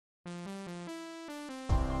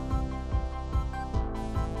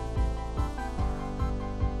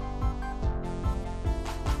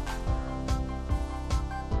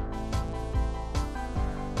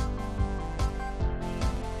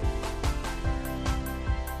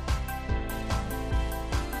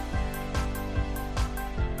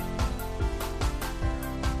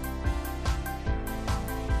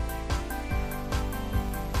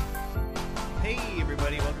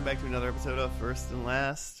welcome back to another episode of First and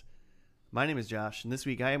Last. My name is Josh, and this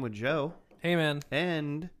week I am with Joe. Hey, man.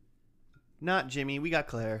 And not Jimmy, we got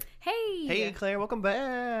Claire. Hey! Hey, Claire, welcome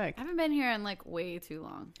back. I haven't been here in like way too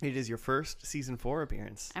long. It is your first season 4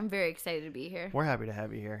 appearance. I'm very excited to be here. We're happy to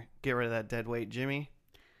have you here. Get rid of that dead weight, Jimmy.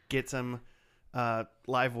 Get some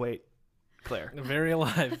live weight, Claire. Very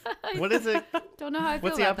alive. What is it? Don't know how I feel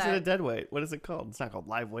What's the about opposite that. of dead weight? What is it called? It's not called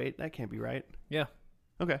live weight. That can't be right. Yeah.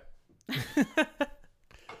 Okay.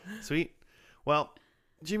 Sweet. Well,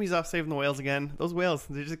 Jimmy's off saving the whales again. Those whales,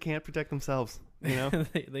 they just can't protect themselves. You know,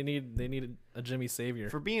 they need a Jimmy savior.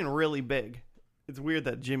 for being really big. It's weird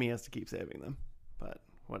that Jimmy has to keep saving them, but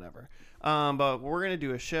whatever. But we're gonna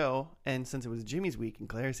do a show, and since it was Jimmy's week and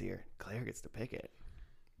Claire's here, Claire gets to pick it.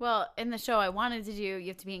 Well, in the show I wanted to do, you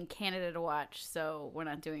have to be in Canada to watch, so we're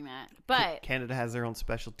not doing that. But Canada has their own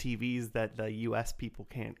special TVs that the U.S. people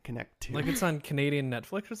can't connect to. Like it's on Canadian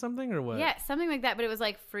Netflix or something, or what? yeah, something like that. But it was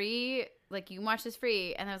like free. Like you can watch this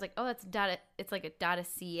free, and I was like, oh, that's data. It's like a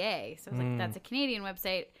 .ca. So I was like, that's a Canadian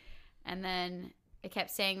website. And then it kept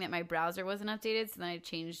saying that my browser wasn't updated, so then I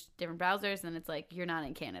changed different browsers, and then it's like, you're not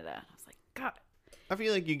in Canada. I was like, God. I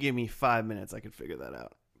feel like you give me 5 minutes, I could figure that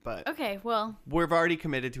out. But Okay, well, we've already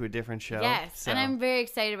committed to a different show. yes, so. and I'm very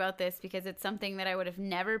excited about this because it's something that I would have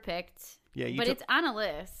never picked. Yeah, But it's on a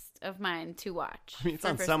list of mine to watch. I mean, it's for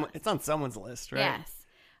on First someone. List. It's on someone's list, right? Yes.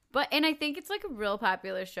 And I think it's like a real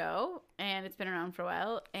popular show, and it's been around for a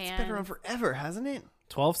while. And It's been around forever, hasn't it?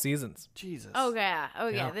 12 seasons. Jesus. Oh yeah,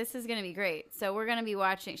 Yeah. This is gonna be great. So we're gonna be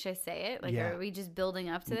watching. Should I say it? Like, Yeah. are we just building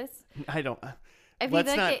up to this? I don't. I feel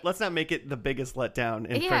like Let's not make it the biggest letdown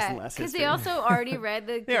in First and Last because history. they also already read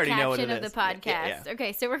the, They already know what caption it of the is. podcast. Yeah.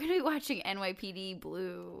 Okay, so we're gonna be watching NYPD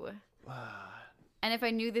Blue. And if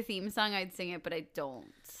I knew the theme song, I'd sing it, but I don't.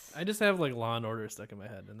 I just have like Law and Order stuck in my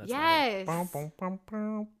head, and that's Yes.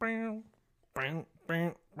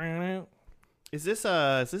 Is this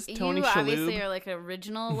Tony You obviously Shalhoub? are like an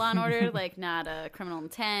original Law and Order, like not a Criminal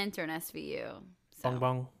Intent or an SVU. So, Bong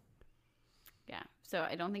bong. yeah. So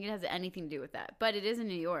I don't think it has anything to do with that, but it is in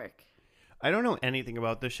New York. I don't know anything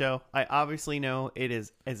about the show. I obviously know it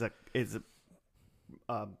is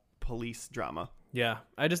a police drama. Yeah,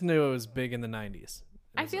 I just knew it was big in the 90s.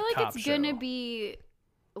 I feel like it's gonna be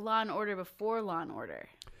Law and Order before Law and Order.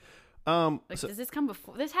 Like, So does this come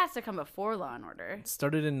before? This has to come before Law and Order. It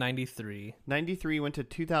started in 93. 93 went to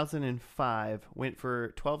 2005, went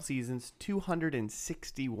for 12 seasons,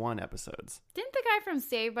 261 episodes. Didn't the guy from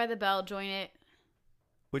Saved by the Bell join it?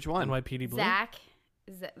 Which one? NYPD Blue. Zach,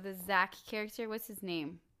 is that the Zach character? What's his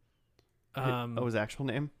name? His actual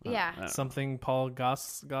name? Yeah. I don't know. Something Paul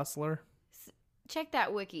Gossler. Check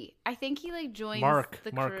that wiki. I think he like joins Mark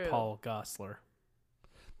the crew. Paul Gossler.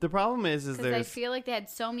 The problem is Because I feel like they had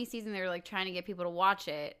so many seasons they were like trying to get people to watch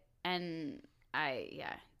it, and I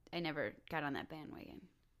never got on that bandwagon.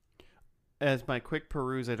 as my quick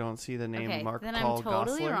peruse, I don't see the name Okay, Mark then Paul I'm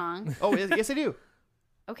totally Gosselaar. wrong. Oh, yes, I do.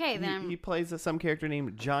 Okay, then He plays some character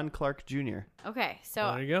named John Clark Jr. okay. So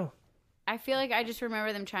Well, there you go. I feel like I just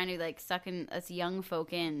remember them trying to like suck us young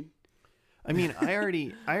folk in. I mean, I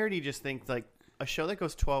already just think like a show that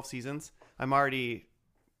goes 12 seasons, I'm already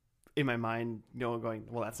in my mind going,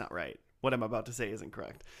 well, that's not right. What I'm about to say isn't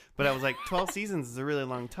correct. But I was like, 12 seasons is a really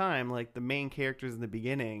long time. Like the main characters in the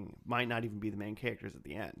beginning might not even be the main characters at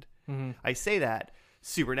the end. Mm-hmm. I say that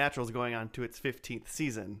Supernatural is going on to its 15th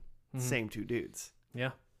season. Same two dudes.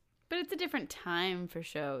 Yeah. But it's a different time for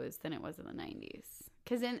shows than it was in the 90s.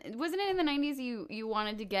 Because wasn't it in the 90s you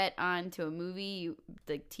wanted to get onto a movie,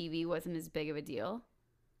 like TV wasn't as big of a deal?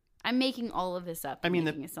 I'm making all of this up. I mean,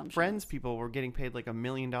 making the assumptions. Friends people were getting paid like $1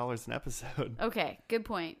 million an episode. Okay, good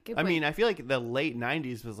point. I mean, I feel like the late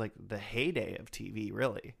 90s was like the heyday of TV,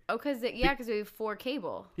 really. oh, because we have 4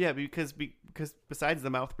 cable. Yeah, because besides the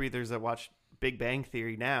mouth breathers that watch Big Bang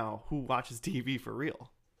Theory now, who watches TV for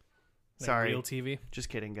real? Like Sorry. Real TV. Just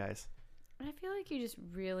kidding, guys. I feel like you just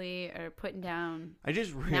really are putting down I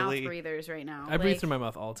just mouth really... breathers right now. I breathe through my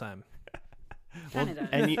mouth all the time. Kind of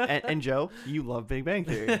And Joe, you love Big Bang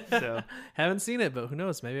Theory, so... Haven't seen it, but who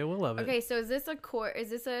knows? Maybe I will love it. Okay, so is this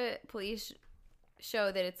a police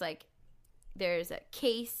show that it's like there's a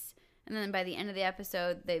case and then by the end of the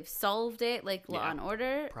episode they've solved it, like Law Yeah, and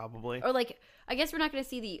Order? Probably. Or like, I guess we're not going to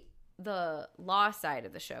see the law side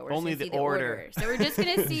of the show. We're Only just gonna the see order. So we're just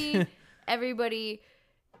going to see everybody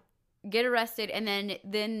get arrested, and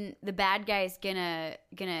then the bad guy's gonna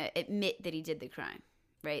admit that he did the crime.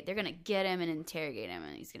 Right? They're gonna get him and interrogate him,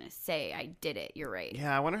 and he's gonna say, "I did it. You're right."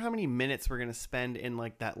 Yeah, I wonder how many minutes we're going to spend in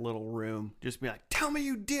like that little room. Just be like, tell me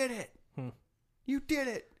you did it. You did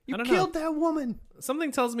it. You I don't killed that woman.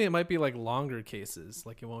 Something tells me it might be like longer cases.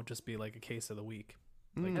 Like it won't just be like a case of the week.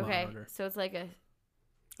 Like Mm. Law and Okay, Order. so it's like a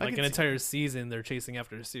I Like could an see- entire season, they're chasing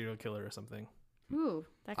after a serial killer or something. ooh,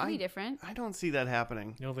 that could be different. I don't see that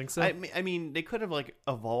happening. You don't think so? I mean, they could have like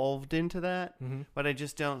evolved into that, Mm-hmm. but I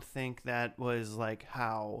just don't think that was like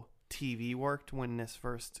how TV worked when this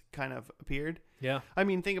first kind of appeared. Yeah. I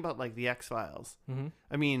mean, think about like the X-Files. Mm-hmm.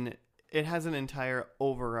 I mean, it has an entire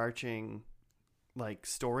overarching like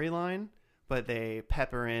storyline, but they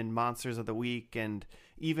pepper in monsters of the week, and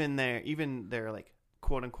even their like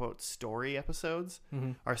quote unquote story episodes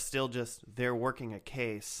Mm-hmm. are still just they're working a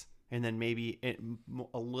case, and then maybe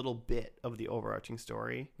a little bit of the overarching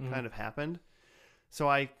story Mhm. kind of happened. So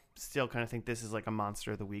I still kind of think this is like a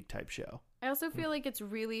monster of the week type show. I also feel like it's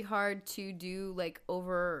really hard to do like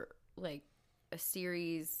over like a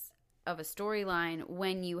series of a storyline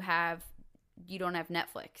when you don't have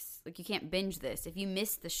Netflix. Like you can't binge this. If you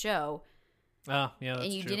missed the show Ah, yeah, that's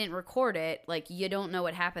and you true. didn't record it, like you don't know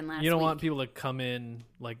what happened last week. You don't want people to come in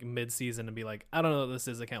like mid-season and be like, I don't know what this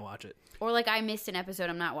is, I can't watch it. Or like I missed an episode,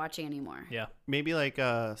 I'm not watching anymore. Yeah. Maybe like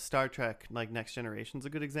Star Trek, like Next Generation's a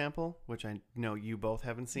good example, which I know you both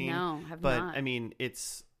haven't seen. No, have But not. I mean,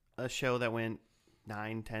 it's a show that went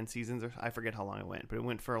 9-10 seasons, or I forget how long it went, but it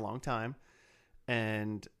went for a long time.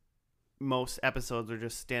 And most episodes are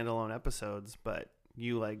just standalone episodes, but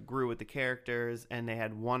you like grew with the characters, and they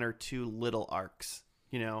had one or two little arcs,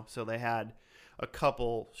 you know. So they had a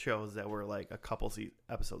couple shows that were like a couple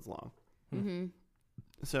episodes long. Mm-hmm.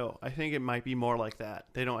 So I think it might be more like that.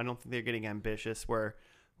 I don't think they're getting ambitious where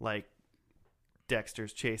like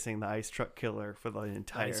Dexter's chasing the ice truck killer for the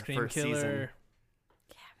entire Ice cream first killer. season.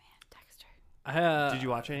 Yeah, man, Dexter. Did you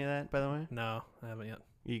watch any of that, by the way? No, I haven't yet.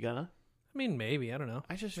 You gonna? I mean, maybe. I don't know.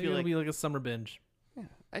 I just Maybe feel it'll like be like a summer binge.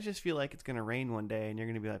 I just feel like it's gonna rain one day, and you're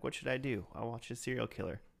gonna be like, "What should I do? I'll watch a serial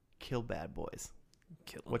killer, kill bad boys."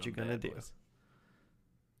 Killing What you them gonna bad do? boys.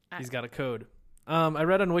 He's got a code. I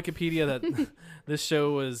read on Wikipedia that this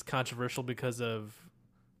show was controversial because of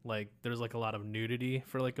like there's like a lot of nudity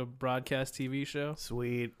for like a broadcast TV show.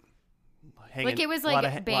 Sweet. Like it was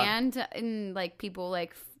like banned and like people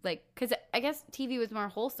like because I guess TV was more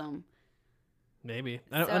wholesome. Maybe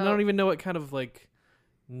I So- don't even know what kind of like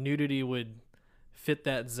nudity would fit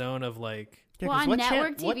that zone of like. Yeah, well, 'cause on what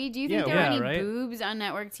network chan- what- TV, do you think yeah, there yeah, are any right? boobs on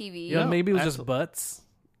network TV? Yeah, No, maybe it was just absolutely. butts.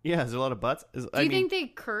 Yeah, is there a lot of butts? Do you think they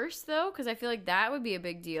curse though? Because I feel like that would be a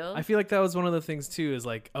big deal. I feel like that was one of the things too. Is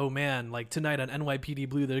like, oh man, like tonight on NYPD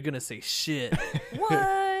Blue, they're gonna say shit.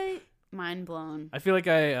 What? Mind blown. I feel like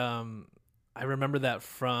I remember that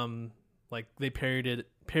from like they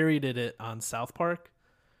parodied it on South Park.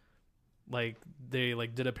 Like they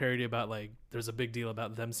like did a parody about like there's a big deal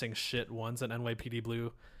about them saying shit once on NYPD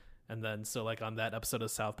Blue, and then so like on that episode of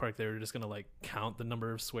South Park they were just gonna like count the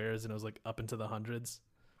number of swears and it was like up into the hundreds.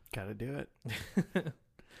 Gotta do it.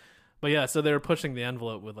 But yeah, so they were pushing the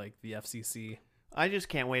envelope with like the FCC. I just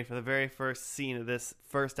can't wait for the very first scene of this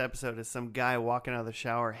first episode is some guy walking out of the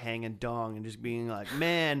shower hanging dong and just being like,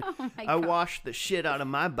 "Man, Oh my I God. washed the shit out of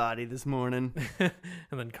my body this morning." And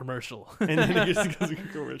then commercial. And then he just goes to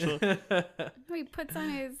commercial. He puts on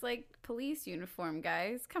his like police uniform,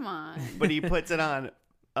 guys. Come on. But he puts it on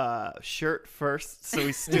shirt first, so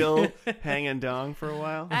he's still hanging dong for a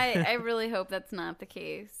while. I really hope that's not the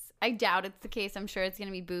case. I doubt it's the case. I'm sure it's going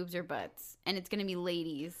to be boobs or butts. And it's going to be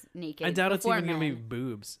ladies naked. I doubt it's before even gonna be men.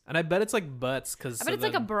 boobs, and I bet it's like butts because I bet it's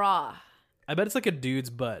like a bra. I bet it's like a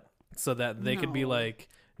dude's butt, so that they could be like,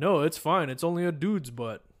 no, it's fine, it's only a dude's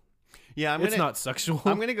butt. Yeah, It's not sexual.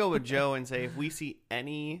 I'm gonna go with Joe and say if we see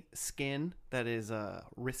any skin that is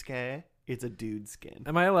risque, it's a dude skin.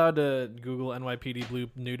 Am I allowed to Google NYPD Blue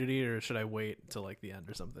nudity, or should I wait till like the end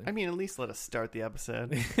or something? I mean, at least let us start the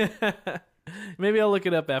episode. Maybe I'll look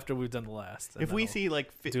it up after we've done the last. and If then we I'll see like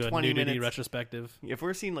do a 20 nudity minutes, retrospective. if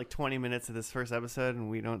we're seeing like 20 minutes of this first episode and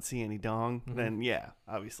we don't see any dong, Mm-hmm. then yeah,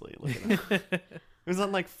 obviously look it up. It was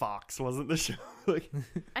on like Fox, wasn't the show? Like,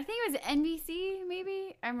 I think it was NBC,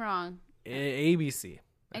 maybe. I'm wrong. ABC.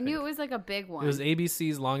 I knew it was like a big one. It was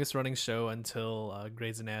ABC's longest running show until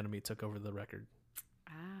Grey's Anatomy took over the record.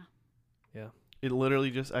 Ah. Yeah. it literally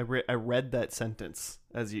just I read that sentence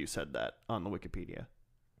as you said that on the Wikipedia.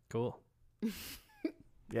 Cool.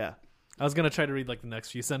 Yeah. I was gonna try to read like the next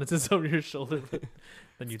few sentences over your shoulder, but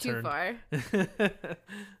then you It's too turned. far.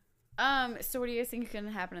 So what do you guys think is going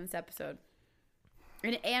to happen in this episode?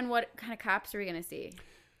 And what kind of cops are we going to see?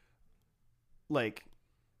 Like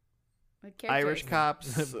Like characters. Irish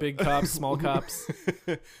cops, Big cops, small cops.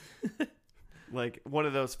 like one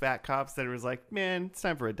of those fat cops that was like, "Man, it's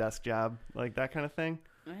time for a desk job," like that kind of thing.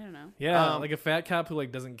 I don't know. Yeah, like a fat cop who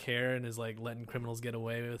like doesn't care and is like letting criminals get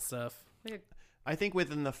away with stuff. Like I think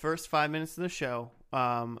within the first 5 minutes of the show,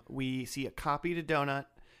 we see a copy to donut,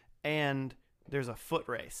 and there's a foot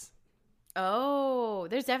race. Oh,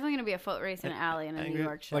 there's definitely gonna be a foot race in an alley in a New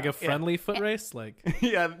York show. Like a friendly foot race, like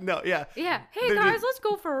Yeah. Yeah. Hey They're guys, just- let's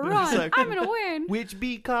go for a run. like, I'm gonna win. Which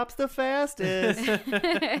beat cop's the fastest?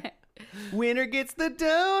 Winner gets the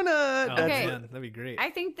donut. oh Okay. man, that'd be great. I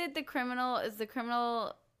think that the criminal is the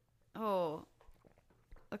criminal. Oh,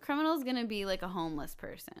 the criminal is gonna be like a homeless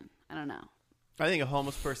person. I don't know. I think a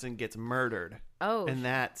homeless person gets murdered, Oh, and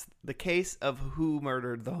that's the case of who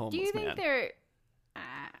murdered the homeless do you think man. they're?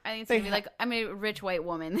 I think it's They gonna be like a rich white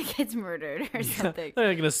woman that gets murdered or something.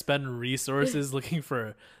 They're gonna spend resources looking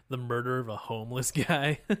for the murder of a homeless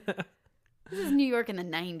guy. This is New York in the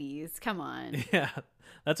 '90s. Come on. Yeah,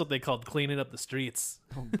 that's what they called cleaning up the streets.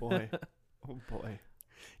 Oh boy, oh boy.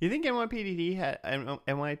 You think NYPD had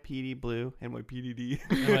NYPD Blue, NYPD?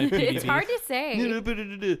 It's hard to say.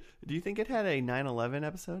 Do you think it had a 9/11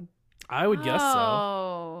 episode? I would guess so.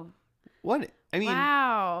 Oh, What? I mean,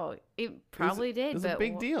 wow. It probably did. It was but a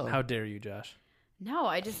big deal. How dare you, Josh? No,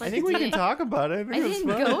 I just like. I think we can didn't- talk about it. I didn't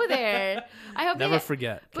go there. I hope Never they.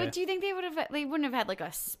 forget. But okay? do you think they would have? They wouldn't have had like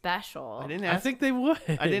a special. I didn't I ask. think they would.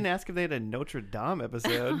 I didn't ask if they had a Notre Dame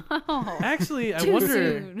episode. Oh, Actually, I too wonder.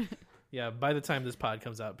 soon. Yeah, by the time this pod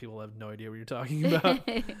comes out, people have no idea what you're talking about.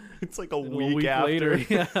 It's like a A week after. later.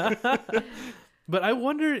 Yeah. But I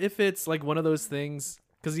wonder if it's like one of those things.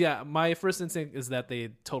 Because, yeah, my first instinct is that they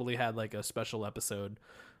totally had like a special episode.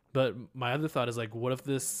 But my other thought is like, what if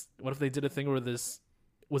they did a thing where this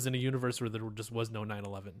was in a universe where there just was no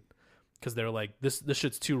 9/11? Because they're like, this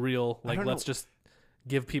shit's too real. Like, don't let's know. just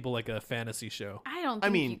give people like a fantasy show. I don't I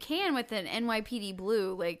think mean- you can with an NYPD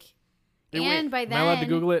Blue. Like, Wait, and by Am I allowed to then,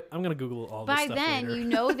 Google it? I'm going to Google all this by stuff then later. you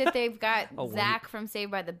know that they've got I'll wait. Zach from Saved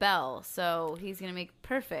by the Bell, so he's gonna make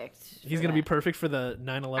perfect. He's going to be perfect for the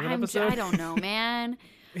 9/11 episode? I don't know, man.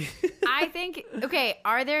 I think. Okay,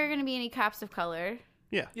 are there gonna be any cops of color?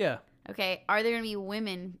 Yeah. Okay, are there gonna be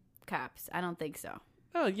women cops? I don't think so.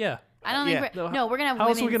 Oh, yeah. I don't Yeah. think. No, we're gonna have How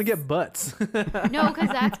else are we women's- going to get butts? No, because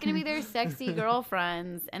that's gonna be their sexy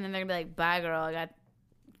girlfriends, and then they're gonna be like, "Bye, girl.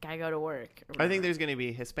 Gotta go to work." or I think whatever. there's going to be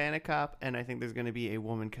a Hispanic cop, and I think there's going to be a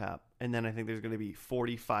woman cop, and then I think there's going to be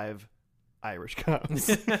 45 Irish cops.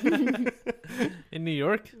 In New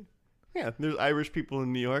York? Yeah, there's Irish people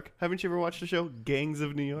in New York. Haven't you ever watched the show Gangs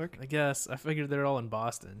of New York? I guess. I figured they're all in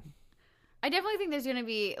Boston. I definitely think there's gonna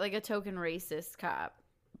be like a token racist cop,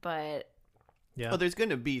 but Yeah. Oh, there's going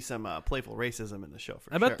to be some playful racism in the show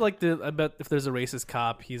for I sure. bet if there's a racist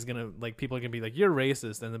cop, he's gonna like people are gonna be like, "You're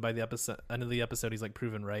racist," and then by the end of the episode, he's like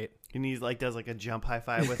proven right. And he like does like a jump high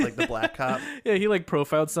five with like the black cop. Yeah, he like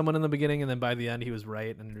profiled someone in the beginning, and then by the end, he was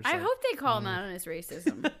right. And you're just I like, hope they call him out on his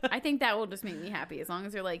racism. I think that will just make me happy as long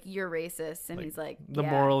as they're like, "You're racist," and Like, he's like, the "Yeah."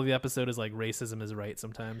 moral of the episode is like racism is right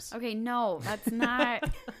sometimes. Okay, no, that's not.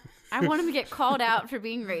 I want him to get called out for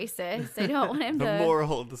being racist. I don't want him The to.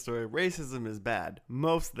 moral of the story: racism is bad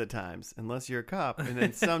most of the times, unless you're a cop, and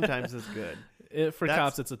then sometimes it's good. For That's-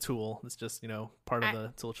 cops, it's a tool. It's just part of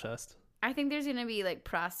the tool chest. I think there's gonna be like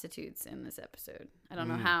prostitutes in this episode. I don't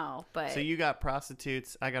know how, but So you got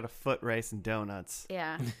prostitutes, I got a foot race and donuts,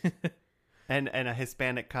 yeah, and a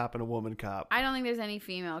Hispanic cop and a woman cop. I don't think there's any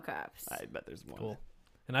female cops. I bet there's one. Cool.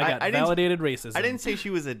 And I got I didn't- validated racism. I didn't say she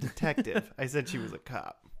was a detective. I said she was a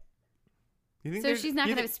cop. You think So there's- she's not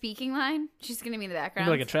you gonna have think- a speaking line. She's gonna be in the You'd background.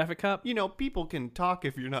 be like a traffic cop. You know, people can talk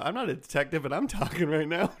if you're not. I'm not a detective, and I'm talking right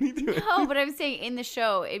now. What are you doing? No, but I'm saying in the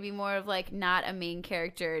show, it'd be more of like not a main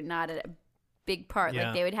character, not a big part. Yeah.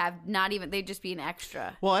 Like they would have not even. They'd just be an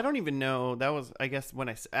extra. Well, I don't even know. That was, I guess,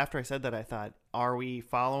 after I said that, I thought, are we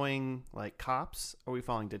following like cops? Or are we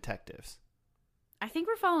following detectives? I think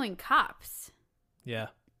we're following cops. Yeah.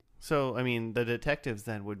 So, I mean, the detectives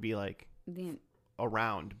then would be like The-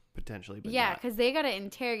 around potentially, but yeah, not. because they got to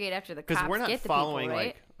interrogate after the cops Because we're not get the following people, right?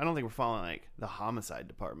 like, I don't think we're following like the homicide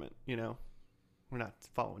department. You know, we're not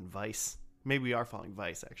following Vice. Maybe we are following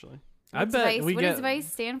Vice actually. I What's bet Vice? we What get. does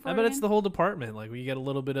Vice stand for? I bet it's again? the whole department. Like we get a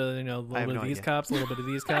little bit of a little have bit no of these idea. cops, a little bit of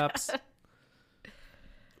these cops,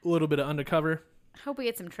 a little bit of undercover. Hope we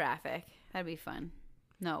get some traffic. That'd be fun.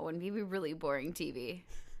 No, it wouldn't be. It'd be really boring TV.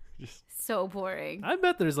 Just So boring. I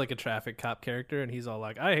bet there's like a traffic cop character, and he's all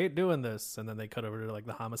like, "I hate doing this," and then they cut over to like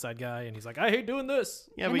the homicide guy, and he's like, "I hate doing this."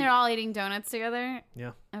 yeah, And but they're all eating donuts together.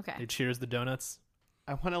 Yeah. Okay. He cheers the donuts.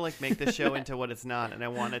 I want to like make the show into what it's not, and I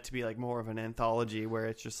want it to be like more of an anthology where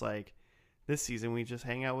it's just like this season we just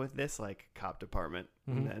hang out with this like cop department,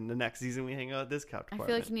 and then the next season we hang out with this cop I department.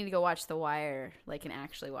 feel like you need to go watch The Wire, like, and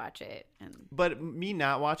actually watch it. And But me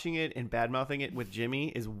not watching it and bad mouthing it with Jimmy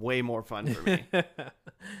is way more fun for me. It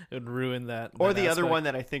would ruin that. Or that the other aspect. one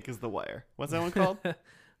that I think is The Wire. What's that one called?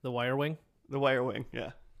 The Wire Wing. The Wire Wing,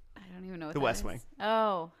 yeah. I don't even know what The that West is. Wing.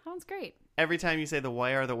 Oh, sounds great. Every time you say The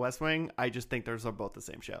Wire or The West Wing, I just think those are both the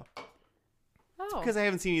same show. Oh. Because I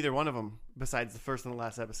haven't seen either one of them besides the first and the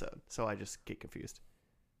last episode, so I just get confused.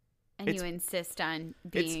 And you insist on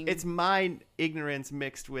being... It's my ignorance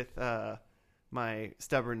mixed with my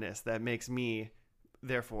stubbornness that makes me,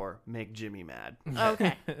 therefore, make Jimmy mad.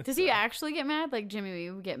 Okay. Does he actually get mad? Like Jimmy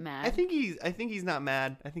would get mad? I think he's not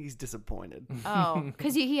mad. I think he's disappointed. Oh,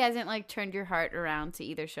 because he hasn't like turned your heart around to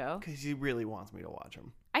either show? Because he really wants me to watch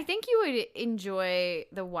him. I think you would enjoy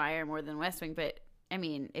The Wire more than West Wing, but I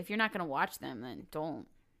mean, if you're not going to watch them, then don't.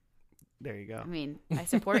 There you go. I mean, I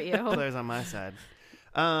support you. Claire's on my side.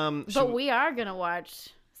 But we are going to watch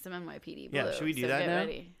some NYPD Blue. Yeah, should we do that now?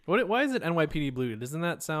 Ready. Why is it NYPD Blue? Doesn't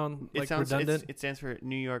that sound like redundant? It stands for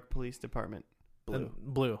New York Police Department Blue.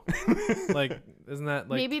 Blue. Like, isn't that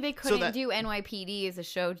like... Maybe they couldn't do NYPD as a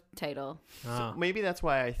show title. So maybe that's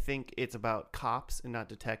why I think it's about cops and not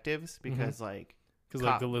detectives, because like the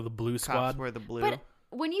Blue cops Squad. wear the blue. But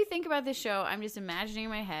when you think about this show, I'm just imagining in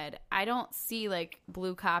my head, I don't see like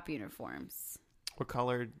blue cop uniforms. What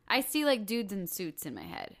colored? I see like dudes in suits in my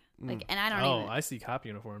head. Like, and I don't even... I see cop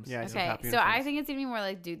uniforms. Yeah, I see Okay, cop so uniforms. I think it's even more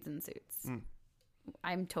like dudes in suits.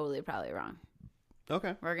 I'm probably wrong.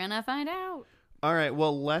 Okay. We're gonna find out. All right.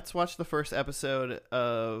 Well, let's watch the first episode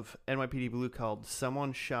of NYPD Blue called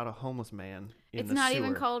 "Someone Shot a Homeless Man in It's the not Sewer."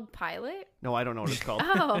 even called Pilot? No, I don't know what it's called.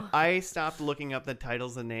 Oh. I stopped looking up the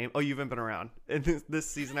titles and name. Oh, you haven't been around. And this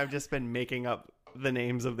season, I've just been making up the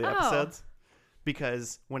names of the episodes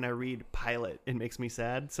because when I read pilot, it makes me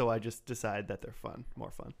sad. So I just decide that they're fun,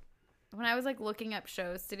 more fun. When I was like looking up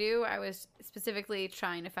shows to do, I was specifically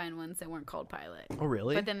trying to find ones that weren't called Pilot. Oh,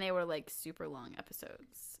 really? But then they were like super long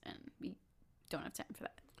episodes, and we don't have time for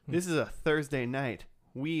that. This is a Thursday night.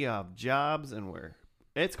 We have jobs, and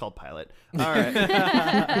it's called Pilot. All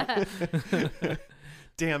right.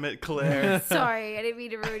 Damn it, Claire. Sorry, I didn't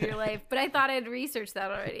mean to ruin your life, but I thought I'd researched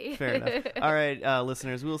that already. Fair enough. All right,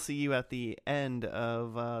 listeners, we'll see you at the end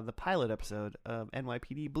of the pilot episode of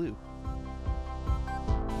NYPD Blue.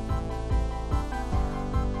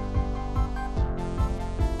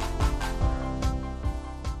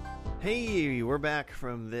 Hey, we're back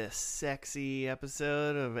from this sexy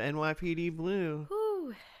episode of NYPD Blue.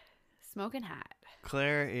 Whew, smoking hot.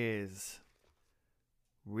 Claire is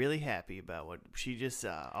really happy about what she just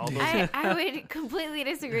saw. All those I would completely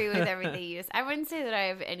disagree with everything you just... I wouldn't say that I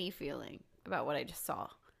have any feeling about what I just saw.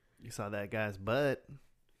 You saw that guy's butt.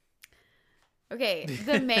 Okay,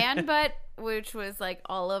 the man butt, which was like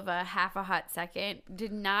all of a half a hot second,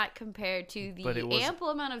 did not compare to the ample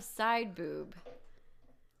amount of side boob.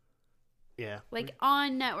 Yeah. Like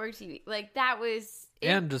on network TV. Like that was...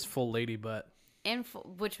 And just full lady butt.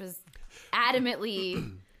 Which was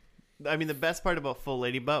adamantly... I mean, the best part about full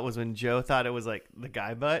lady butt was when Joe thought it was like the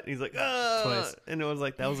guy butt. He's like, oh, Twice. And it was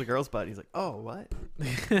like, that was a girl's butt. He's like, oh, what?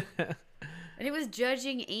 And it was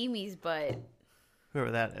judging Amy's butt. Whoever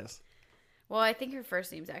that is. Well, I think her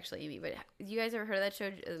first name's actually Amy, but you guys ever heard of that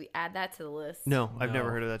show? We add that to the list. No, I've No. never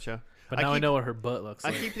heard of that show. But now I know what her butt looks I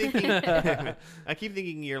like. keep thinking, I keep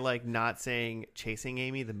thinking you're like not saying Chasing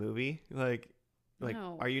Amy, the movie. Like,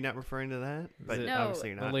 No. Are you not referring to that? But it- No. obviously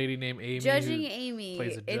you're A not. lady named Amy. Judging who Amy.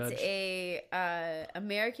 plays a judge. It's a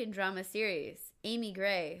American drama series. Amy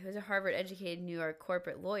Gray, who's a Harvard-educated New York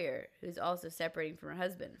corporate lawyer who's also separating from her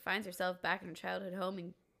husband, finds herself back in her childhood home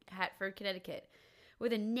in Hartford, Connecticut,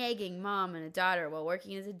 with a nagging mom and a daughter while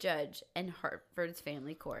working as a judge in Hartford's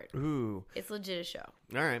family court. Ooh. It's legit a show.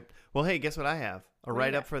 All right. Well, hey, guess what I have? A What do you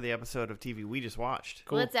write-up got? for the episode of TV we just watched.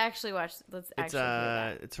 Cool. Let's actually watch. Let's actually hear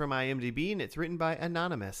that. It's from IMDb, and it's written by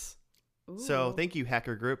Anonymous. So Ooh. thank you,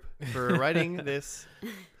 Hacker Group, for writing this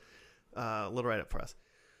little write-up for us.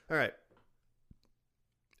 All right.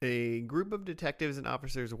 A group of detectives and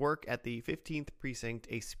officers work at the 15th Precinct,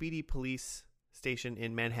 a speedy police station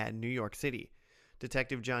in Manhattan, New York City.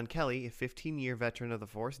 Detective John Kelly, a 15-year veteran of the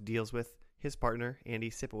force, deals with his partner, Andy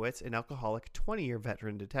Sipowicz, an alcoholic 20-year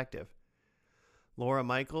veteran detective. Laura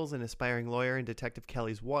Michaels, an aspiring lawyer and Detective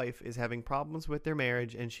Kelly's wife, is having problems with their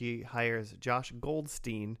marriage, and she hires Josh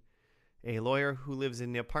Goldstein, a lawyer who lives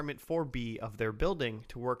in the apartment 4B of their building,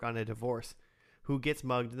 to work on a divorce, who gets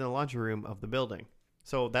mugged in the laundry room of the building.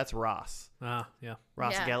 So that's Ross. Ah, yeah.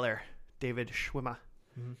 Ross Yeah. Geller. David Schwimmer.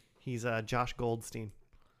 Mhm. He's Josh Goldstein.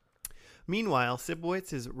 Meanwhile,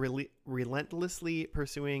 Sipowicz is relentlessly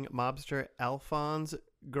pursuing mobster Alphonse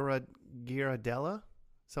Giardella,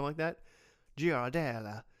 something like that,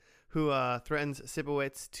 Giardella, who threatens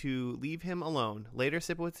Sipowicz to leave him alone. Later,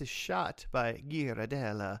 Sipowicz is shot by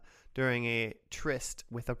Giardella during a tryst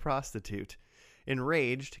with a prostitute.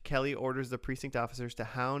 Enraged, Kelly orders the precinct officers to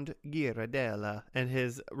hound Giardella and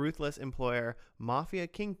his ruthless employer, mafia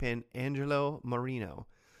kingpin Angelo Marino.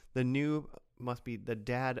 The new must be the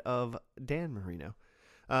dad of Dan Marino.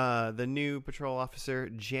 The new patrol officer,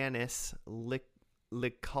 Janice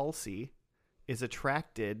Licalsi, is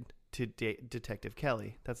attracted to Detective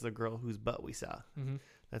Kelly. That's the girl whose butt we saw. Mm-hmm.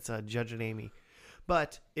 That's Judge and Amy.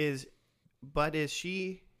 But is this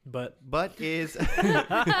is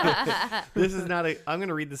this is not a, I'm going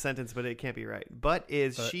to read the sentence, but it can't be right.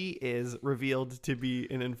 She is revealed to be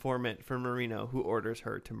an informant for Marino, who orders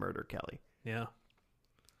her to murder Kelly. Yeah.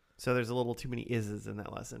 So there's a little too many is's in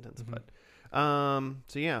that last sentence. Mm-hmm. But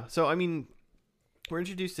so yeah. So I mean, we're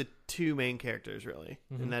introduced to two main characters really,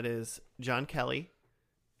 Mm-hmm. and that is John Kelly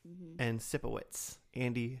Mm-hmm. and Sipowicz,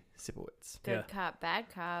 Andy Sipowicz. Good cop, bad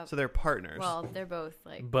cop. So they're partners. Well, they're both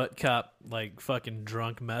like Butt cop, like fucking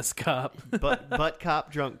drunk mess cop. butt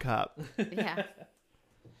cop, drunk cop. yeah.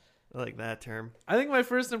 I like that term. I think my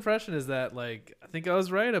first impression is that, like, I think I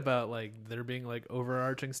was right about, like, there being, like,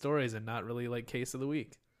 overarching stories and not really, like, case of the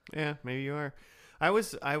week. Yeah, maybe you are. I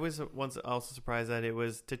was once also surprised that it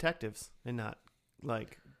was detectives and not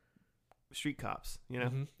like street cops. You know.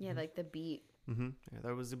 Mm-hmm. Yeah, like the beat. Mm-hmm. Yeah,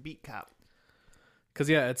 that was a beat cop. Because,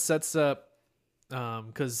 yeah, it sets up,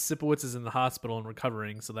 because Sipowicz is in the hospital and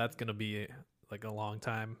recovering, so that's going to be, like, a long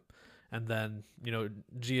time. And then, you know,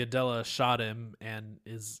 Giardella shot him and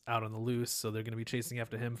is out on the loose, so they're going to be chasing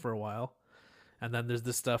after him for a while. And then there's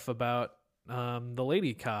this stuff about the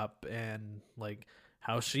lady cop and, like,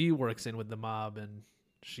 how she works in with the mob, and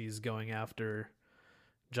she's going after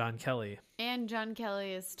John Kelly. And John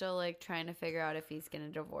Kelly is still like trying to figure out if he's going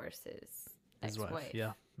to divorce his ex-wife. Wife.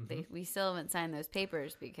 Yeah. Mm-hmm. We still haven't signed those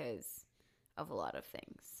papers because of a lot of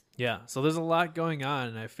things. Yeah. So there's a lot going on,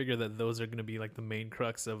 and I figure that those are going to be like the main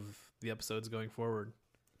crux of the episodes going forward.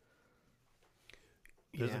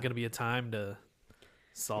 There's going to be a time to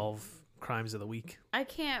solve crimes of the week. I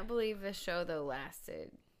can't believe the show though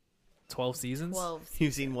lasted 12 seasons? 12 seasons.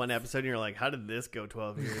 You've seen one episode and you're like, how did this go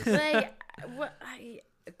 12 years? Like,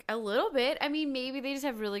 a little bit. I mean, maybe they just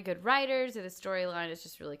have really good writers, or the storyline is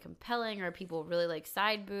just really compelling, or people really like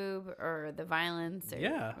side boob, or the violence, or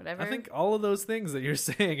whatever. I think all of those things that you're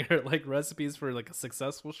saying are like recipes for like a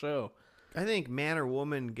successful show. I think man or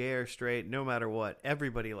woman, gay or straight, no matter what,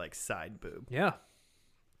 everybody likes side boob. Yeah.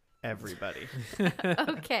 Everybody.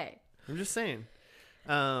 Okay. I'm just saying.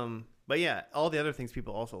 But yeah, all the other things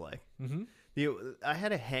people also like. Mm-hmm. I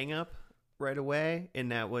had a hang up right away,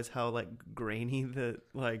 and that was how like grainy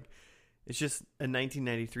it's just a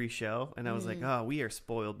 1993 show, and I was like, oh, we are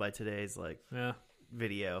spoiled by today's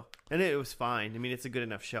video, and it was fine. I mean, it's a good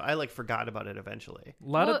enough show. I like forgot about it eventually.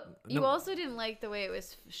 You also didn't like the way it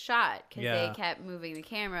was shot because they kept moving the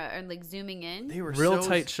camera and like zooming in. They were real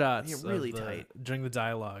tight shots. Yeah, really tight during the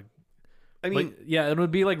dialogue. I mean, like, yeah, it would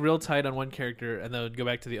be like real tight on one character, and then it would go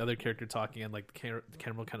back to the other character talking, and like the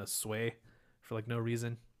camera would kind of sway for like no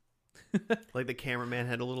reason. Like the cameraman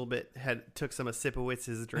took some of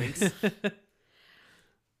Sipowitz's drinks.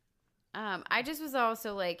 I just was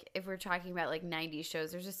also like, if we're talking about like 90s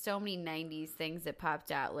shows, there's just so many 90s things that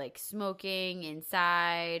popped out, like smoking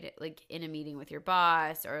inside, like in a meeting with your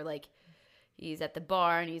boss, or like he's at the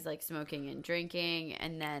bar and he's like smoking and drinking,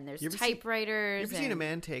 and then there's typewriters. You ever seen a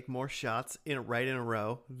man take more shots in a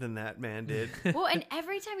row than that man did? Well, and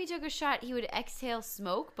every time he took a shot, he would exhale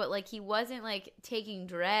smoke, but like he wasn't like taking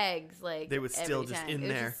drags. Like they was still just in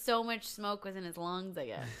there. Just so much smoke was in his lungs, I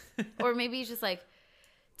guess. Or maybe he's just like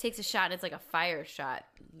takes a shot and it's like a fire shot.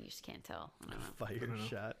 You just can't tell. I don't know.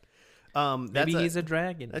 Fire shot. Maybe he's a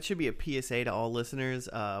dragon. That should be a PSA to all listeners.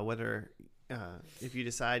 Whether if you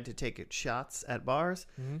decide to take shots at bars,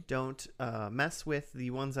 don't mess with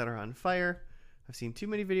the ones that are on fire. I've seen too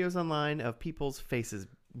many videos online of people's faces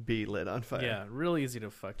be lit on fire. Yeah, real easy to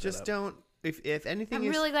fuck. Just don't. If anything, I'm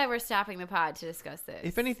really glad we're stopping the pod to discuss this.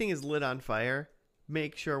 If anything is lit on fire,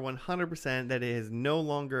 make sure 100% that it is no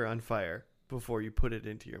longer on fire before you put it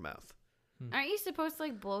into your mouth. Aren't you supposed to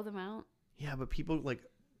like blow them out? Yeah, but people like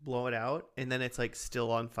blow it out and then it's like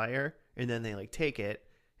still on fire, and then they like take it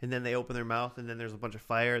and then they open their mouth and then there's a bunch of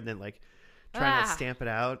fire, and then like trying to stamp it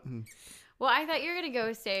out. Well, I thought you were going to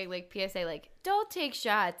go say like PSA, like don't take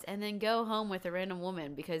shots and then go home with a random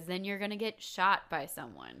woman, because then you're going to get shot by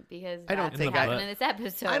someone, because I don't think happened in this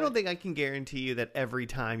episode. I don't think I can guarantee you that every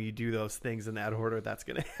time you do those things in that order, that's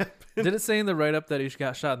going to happen. Did it say in the write-up that he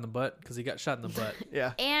got shot in the butt? Because he got shot in the butt.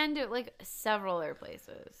 Yeah. And like several other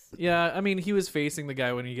places. Yeah, I mean, he was facing the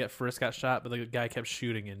guy when he first got shot, but the guy kept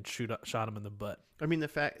shooting and shot him in the butt. I mean, the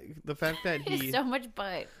fact that he so much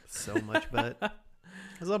butt. so much butt.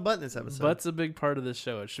 There's a lot of butt in this episode. Butt's a big part of this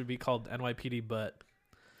show. It should be called NYPD Butt.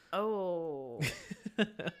 Oh.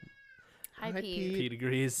 Hi, Pete. Pete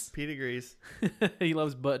agrees. Pete agrees. He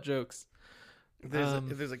loves butt jokes. If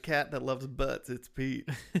there's a cat that loves butts, it's Pete.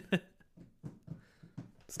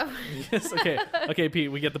 Oh. Yes. Okay,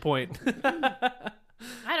 Pete. We get the point.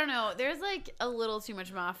 I don't know. There's like a little too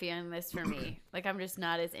much mafia in this for me. Like I'm just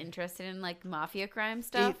not as interested in like mafia crime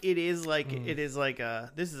stuff. It is like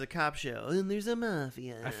this is a cop show and there's a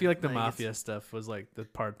mafia. I feel like the mafia stuff was like the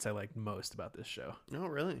parts I liked most about this show. Oh,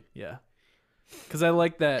 really? Yeah, because I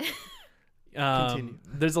like that. Continue.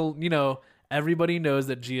 There's everybody knows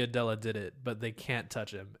that Giadella did it, but they can't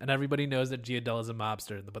touch him, and everybody knows that Giadella's a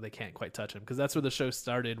mobster, but they can't quite touch him because that's where the show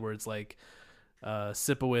started, where it's like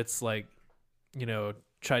Sipowicz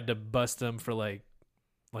tried to bust him for like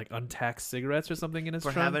untaxed cigarettes or something in his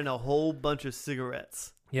for trunk. having a whole bunch of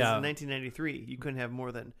cigarettes. Yeah, in 1993, you couldn't have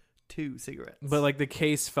more than 2 cigarettes. But like the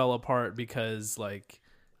case fell apart because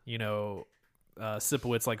Sipowicz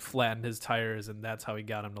like flattened his tires, and that's how he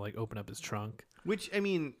got him to like open up his trunk. Which I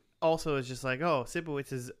mean, also is just like, oh,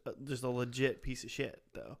 Sipowicz is just a legit piece of shit,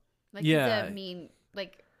 though. Like yeah, he's a mean,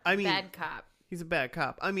 bad cop. He's a bad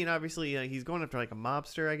cop. I mean, obviously, he's going after like a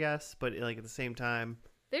mobster, I guess, but like at the same time,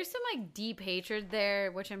 there's some like deep hatred there,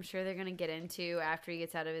 which I'm sure they're gonna get into after he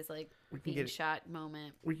gets out of his like being shot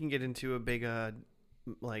moment. We can get into a big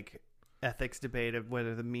like ethics debate of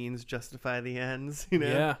whether the means justify the ends.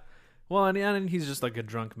 Yeah. Well, and he's just like a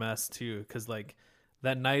drunk mess too, because like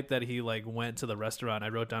that night that he like went to the restaurant, I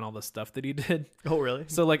wrote down all the stuff that he did. Oh, really?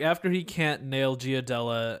 So like after he can't nail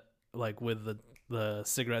Giadella like with the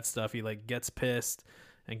cigarette stuff, he like gets pissed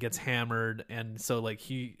and gets hammered, and so like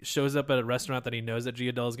he shows up at a restaurant that he knows that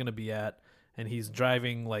Giadella's gonna be at, and he's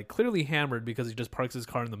driving like clearly hammered because he just parks his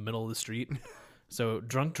car in the middle of the street. So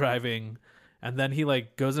drunk driving, and then he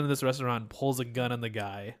like goes into this restaurant, pulls a gun on the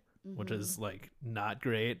guy, which is like not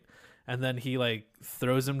great, and then he like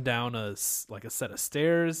throws him down a set of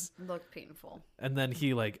stairs. Looked painful. And then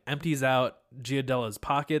he like empties out Giadella's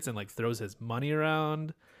pockets and like throws his money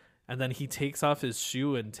around. And then he takes off his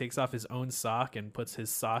shoe and takes off his own sock and puts his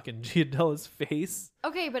sock in Giadella's face.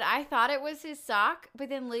 Okay, but I thought it was his sock, but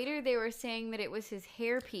then later they were saying that it was his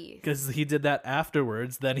hairpiece. Because he did that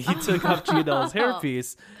afterwards. Then he took off Giadella's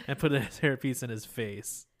hairpiece and put his hairpiece in his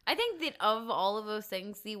face. I think that of all of those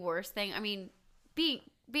things, the worst thing, I mean,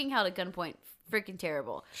 being held at gunpoint, freaking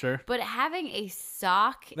terrible. Sure. But having a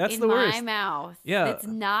sock That's in the my worst. mouth, Yeah. that's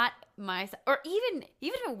not my sock, or even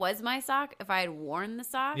if it was my sock, if I had worn the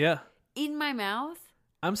sock, Yeah. in my mouth.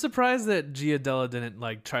 I'm surprised that Giadella didn't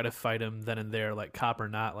like try to fight him then and there, like cop or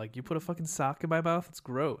not. Like, you put a fucking sock in my mouth? It's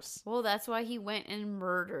gross. Well, that's why he went and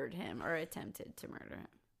murdered him, or attempted to murder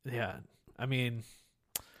him. Yeah. I mean,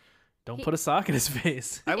 don't put a sock in his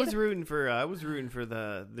face. I was rooting for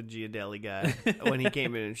the Giadelli guy when he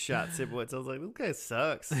came in and shot Sipowicz. I was like, this guy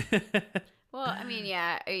sucks. Well, I mean,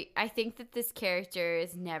 yeah, I think that this character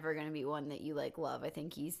is never going to be one that you like love. I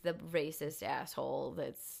think he's the racist asshole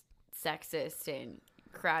that's sexist and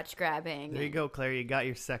crotch grabbing. There you go, Claire. You got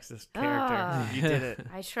your sexist character. You did it.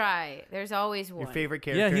 I try. There's always one. Your favorite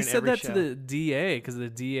character. Yeah, he in said every that show. to the DA because the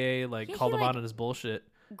DA called him out on his bullshit.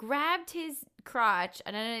 Grabbed his crotch,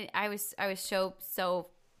 and then I was so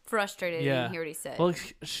frustrated. I didn't hear what he said. Well,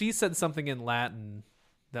 she said something in Latin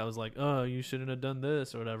that was like, "Oh, you shouldn't have done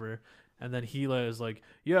this" or whatever. And then he was like,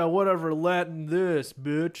 "Yeah, whatever, Latin this,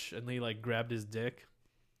 bitch." And he like grabbed his dick.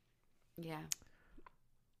 Yeah.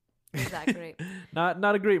 Is that great?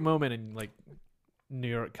 Not a great moment in like New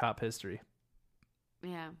York cop history.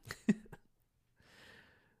 Yeah.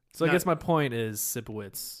 So I guess my point is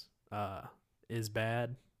Sipowicz is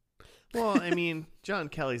bad. Well, I mean, John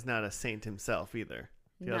Kelly's not a saint himself either.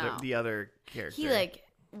 The other character. He like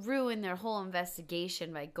ruined their whole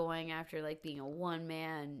investigation by going after like being a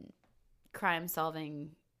one-man crime-solving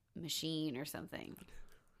machine or something.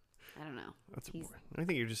 I don't know. I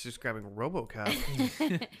think you're just describing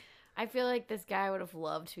RoboCop. I feel like this guy would have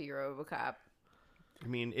loved to be RoboCop. I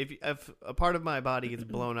mean, if a part of my body gets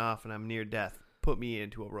blown off and I'm near death, put me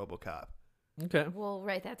into a RoboCop. Okay. We'll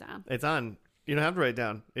write that down. It's on. You don't have to write it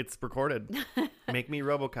down. It's recorded. Make me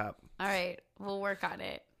RoboCop. All right. We'll work on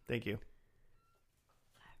it. Thank you.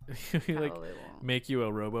 Like Probably won't. make you a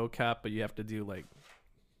RoboCop, but you have to do like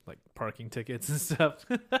parking tickets and stuff.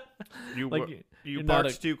 You you're not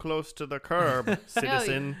parked too close to the curb,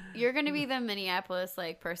 citizen. No, you're gonna be the Minneapolis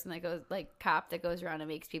person that goes cop that goes around and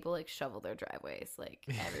makes people shovel their driveways. Like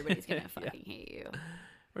everybody's gonna fucking hate you.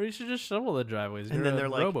 Or you should just shovel the driveways. And You're then a they're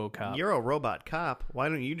like, RoboCop. "You're a robot cop. Why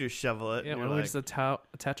don't you just shovel it?" Yeah, And why you're don't we like, just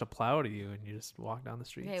attach a plow to you and you just walk down the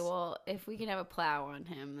streets? Okay, well, if we can have a plow on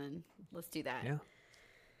him, then let's do that. Yeah.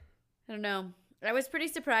 I don't know. I was pretty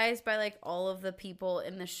surprised by like all of the people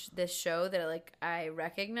in this show that like I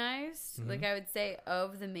recognized. Mm-hmm. Like I would say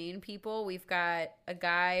of the main people, we've got a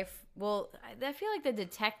guy. I feel like the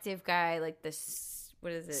detective guy, like this.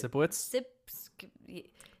 What is it? Sipowicz?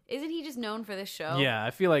 Isn't he just known for this show? Yeah,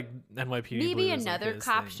 I feel like NYPD. Maybe Blue is, another like, his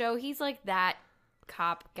cop thing. show. He's like that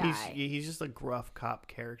cop guy. He's just a gruff cop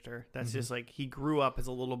character. That's just like he grew up as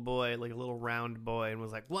a little boy, like a little round boy, and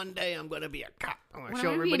was like, one day I'm gonna be a cop. I'm gonna When show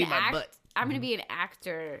I'm gonna be everybody an my butt. I'm going to be an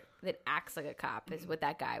actor that acts like a cop is what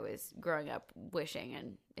that guy was growing up wishing,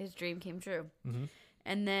 and his dream came true. Mm-hmm.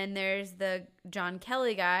 And then there's the John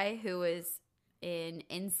Kelly guy who was in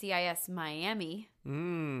NCIS Miami,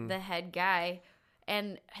 the head guy,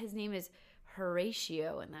 and his name is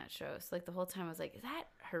Horatio in that show. So like the whole time I was like, is that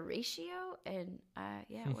Horatio? And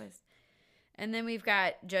yeah, it was. And then we've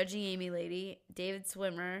got Judging Amy Lady, David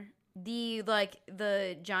Swimmer.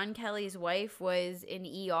 The John Kelly's wife was in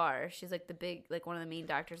ER. She's like one of the main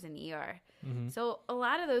doctors in ER. Mm-hmm. So a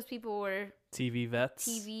lot of those people were TV vets,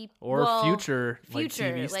 or future like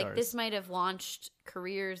TV stars. Like this might have launched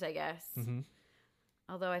careers, I guess. Mm-hmm.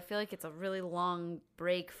 Although I feel like it's a really long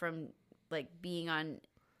break from like being on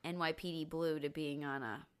NYPD Blue to being on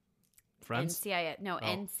a Friends.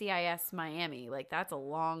 NCIS Miami. Like that's a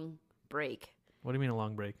long break. What do you mean a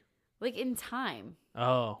long break? Like in time.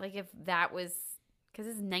 Oh, Like if that was because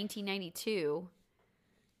it's 1992.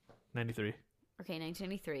 93. Okay,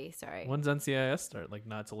 1993. Sorry. When's NCIS start? Like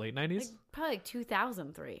not till late 90s? Like, probably like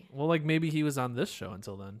 2003. Well, like maybe he was on this show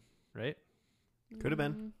until then, right? Could have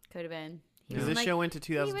been. Could have been. Because this show went to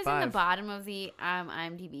He was in 2005. the bottom of the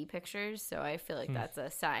IMDb pictures, so I feel like that's a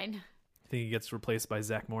sign. I think he gets replaced by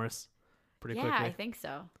Zach Morris pretty Yeah, quickly. I think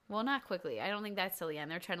so. Well, not quickly. I don't think that's till the end.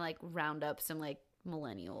 They're trying to like round up some like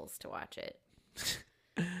millennials to watch it.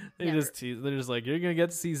 They're just like, you're gonna get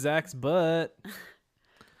to see Zach's butt.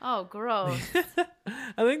 Oh, gross.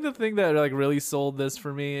 I think the thing that like really sold this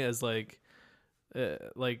for me is like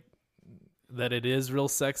that it is real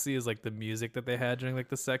sexy is like the music that they had during like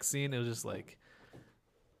the sex scene. It was just like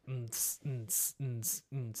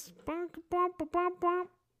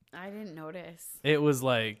I didn't notice. it was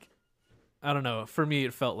like, I don't know, for me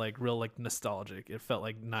it felt like real like nostalgic. It felt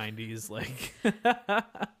like 90s like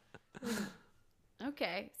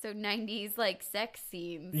Okay, so 90s like sex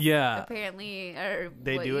scenes. yeah. Apparently are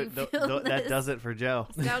They what do you it. feel That does it for Joe.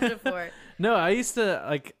 nostalgia for. No, I used to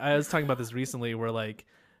like I was talking about this recently where like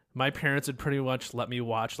my parents would pretty much let me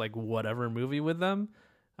watch like whatever movie with them.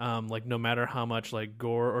 Like no matter how much like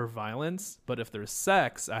gore or violence, but if there's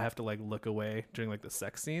sex, I have to like look away during like the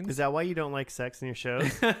sex scenes. Is that why you don't like sex in your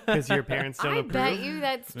shows? Because your parents don't I approve? bet you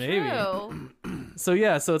that's Maybe. true. So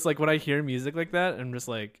yeah, so it's like when I hear music like that, I'm just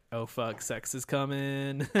like, oh fuck, sex is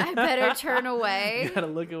coming. I better turn away. Gotta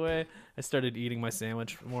look away. I started eating my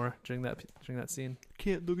sandwich more during that scene.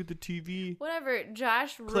 Can't look at the TV. Whatever.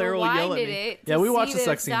 Josh Claire will yell at rewinded me. it. Yeah, to we watched see the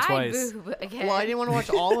sex scene side twice. boob again. Well, I didn't want to watch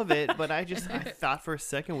all of it, but I thought for a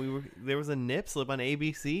second there was a nip slip on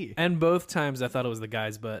ABC. And both times I thought it was the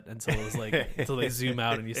guy's butt until it was like until they zoom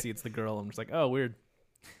out and you see it's the girl. I'm just like, oh, weird.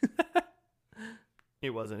 It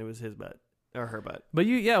wasn't. It was his butt or her butt. But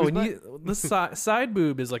Whose the side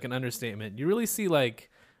boob is like an understatement. You really see like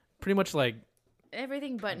pretty much like,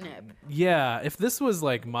 Everything but nip. yeah, if this was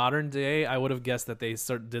like modern day, I would have guessed that they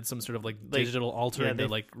did some sort of like They- digital alter yeah, to they-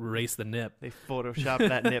 like erase the nip. They photoshopped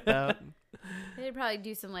that nip out. They'd probably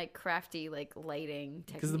do some like crafty like lighting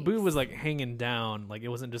techniques. Because the boob was like hanging down, like it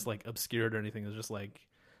wasn't just like obscured or anything. It was just like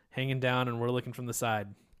hanging down, and we're looking from the side.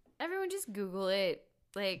 Everyone just Google it.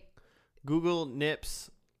 Like, Google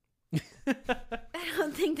nips. I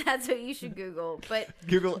don't think that's what you should Google, but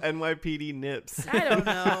Google NYPD nips. I don't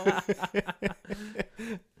know.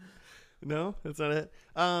 No, that's not it.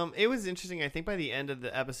 It was interesting. I think by the end of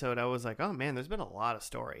the episode, I was like, oh man, there's been a lot of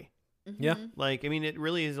story. Yeah. Like, I mean, it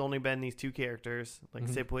really has only been these two characters, like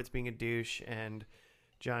Sipowicz being a douche and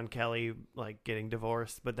John Kelly like getting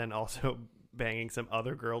divorced, but then also banging some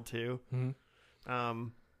other girl too. And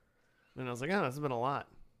I was like, oh, this has been a lot.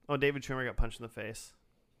 Oh, David Schwimmer got punched in the face.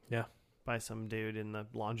 Yeah. By some dude in the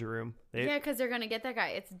laundry room. Yeah, because they're gonna get that guy.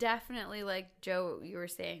 It's definitely like Joe, you were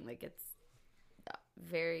saying, like it's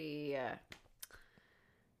very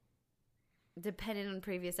dependent on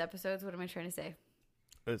previous episodes. What am I trying to say?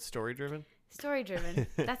 It's story driven. Story driven.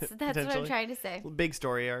 That's what I'm Potentially. trying to say. Big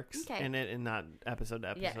story arcs Okay. in it, and not episode to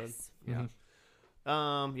episode. Yes.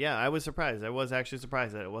 Yeah. Yeah, I was surprised. I was actually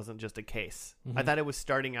surprised that it wasn't just a case. I thought it was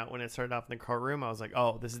starting out when it started off in the courtroom. I was like,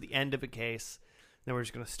 oh, this is the end of a case. Then we're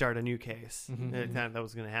just going to start a new case. I thought that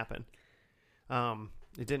was going to happen.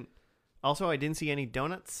 It didn't. Also, I didn't see any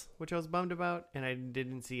donuts, which I was bummed about, and I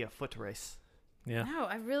didn't see a foot race. Yeah. No,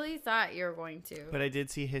 I really thought you were going to. But I did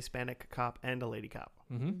see a Hispanic cop and a lady cop.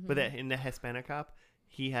 Mm-hmm. But in the Hispanic cop,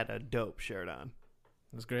 he had a dope shirt on.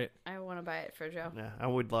 It was great. I want to buy it for Joe. Yeah, I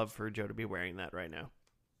would love for Joe to be wearing that right now.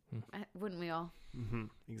 Wouldn't we all? Mm-hmm,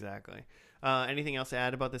 exactly. Anything else to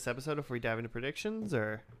add about this episode before we dive into predictions?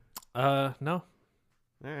 Or No.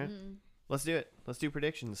 all right, let's do it. Let's do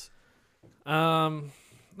predictions.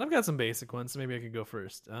 I've got some basic ones. So maybe I could go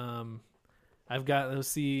first. I've got, let's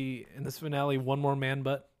see, in this finale, one more man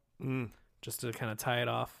butt, just to kind of tie it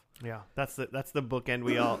off. Yeah, that's the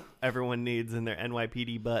bookend everyone needs in their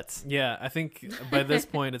NYPD butts. Yeah, I think by this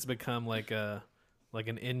point it's become like an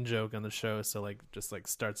in joke on the show. So like just like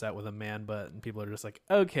starts out with a man butt, and people are just like,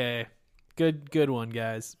 okay, good one,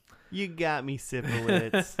 guys. You got me,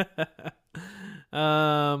 Sipowicz.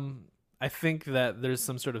 I think that there's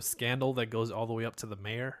some sort of scandal that goes all the way up to the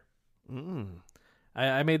mayor.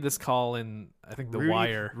 I made this call in, I think, The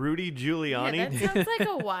Wire. Rudy Giuliani. Yeah, that sounds like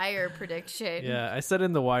a Wire prediction. Yeah, I said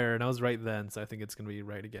in The Wire, and I was right then, so I think it's going to be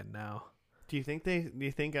right again now. Do you think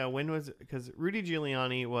when was, because Rudy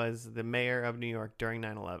Giuliani was the mayor of New York during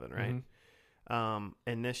 9/11, right? Mm-hmm.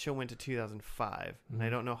 And this show went to 2005, and I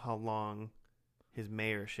don't know how long his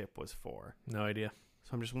mayorship was for. No idea.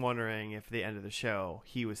 So I'm just wondering if the end of the show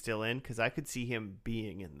he was still in, because I could see him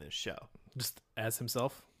being in this show. Just as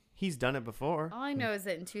himself? He's done it before. All I know is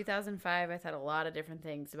that in 2005, I thought a lot of different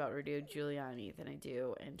things about Rudy Giuliani than I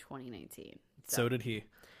do in 2019. So did he.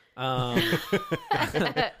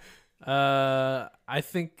 I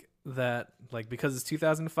think that, like, because it's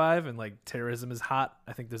 2005 and, like, terrorism is hot,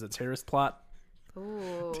 I think there's a terrorist plot.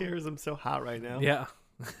 Ooh. Terrorism's so hot right now. Yeah.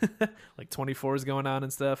 Like 24 is going on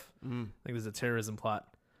and stuff. I think there's a terrorism plot.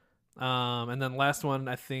 And then last one,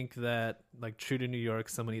 I think that, like, true to New York,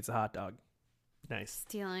 someone eats a hot dog. Nice.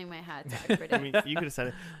 Stealing my hot dog I prediction. mean, you could have said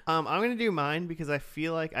it. I'm going to do mine because I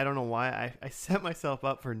feel like, I don't know why, I set myself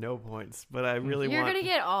up for no points, but I really You're want... going to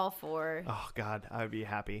get all 4. Oh, God, I would be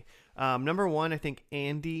happy. Number 1, I think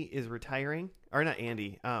Andy is retiring. Or not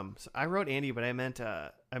Andy. So I wrote Andy, but I meant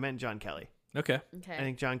John Kelly. Okay. Okay. I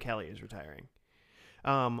think John Kelly is retiring.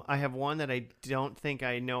 I have one that I don't think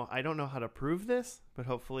I know. I don't know how to prove this, but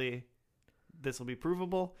hopefully this will be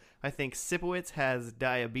provable. I think Sipowicz has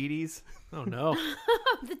diabetes. Oh, no.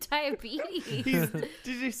 The diabetes.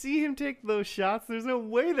 Did you see him take those shots? There's no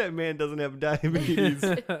way that man doesn't have diabetes.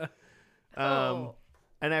 Oh.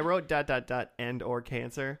 And I wrote ... and or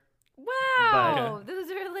cancer. Wow.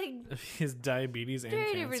 Those are like His diabetes and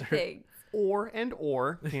very cancer. different things. or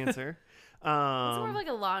cancer. It's more of like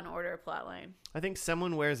a Law and Order plotline. I think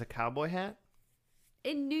someone wears a cowboy hat.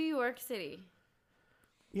 In New York City.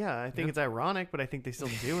 Yeah, I think it's ironic, but I think they still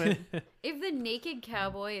do it. If the naked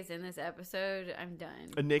cowboy is in this episode, I'm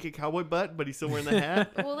done. A naked cowboy butt, but he's still wearing the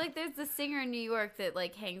hat. Well, like there's the singer in New York that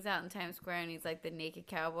like hangs out in Times Square and he's like the naked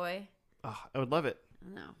cowboy. Oh, I would love it.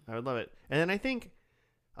 No. I would love it. And then I think,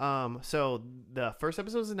 so the first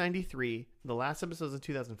episode was in 93. The last episode was in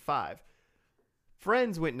 2005.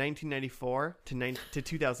 Friends went 1994 to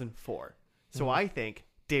 2004. So I think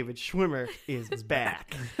David Schwimmer is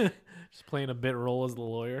back. Just playing a bit role as the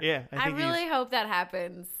lawyer. Yeah. I really hope that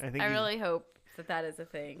happens. I think I really hope that is a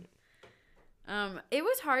thing. It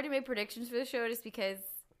was hard to make predictions for the show just because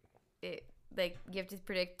it like you have to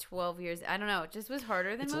predict 12 years. I don't know. It just was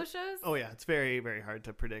harder than most shows. Oh, yeah. It's very, very hard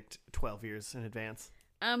to predict 12 years in advance.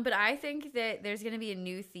 But I think that there's going to be a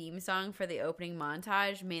new theme song for the opening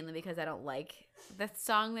montage, mainly because I don't like the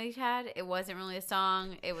song they had. It wasn't really a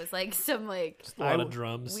song. It was like some like Just a lot of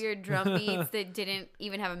drums. weird drum beats that didn't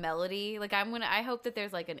even have a melody. Like I hope that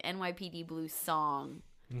there's like an NYPD Blues song.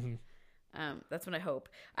 Mm-hmm. That's what I hope.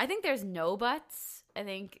 I think there's no butts. I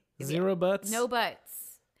think Zero butts? No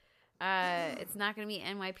butts. It's not going to be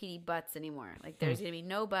NYPD butts anymore. Like there's going to be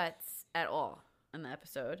no butts at all in the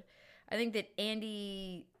episode. I think that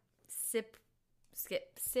Andy Sipowicz.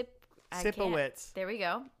 There we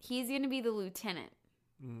go. He's going to be the lieutenant.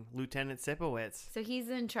 Lieutenant Sipowicz. So he's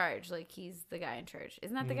in charge. Like he's the guy in charge.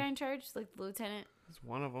 Isn't that the guy in charge? Like the lieutenant? He's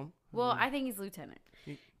one of them. Well, I think he's lieutenant.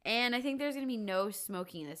 And I think there's going to be no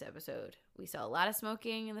smoking in this episode. We saw a lot of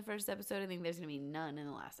smoking in the first episode. I think there's going to be none in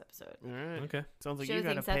the last episode. All right. Okay. Sounds like Joe you got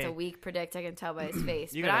to thinks pay. that's a weak predict. I can tell by his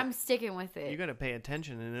face. You But gotta- I'm sticking with it. You got to pay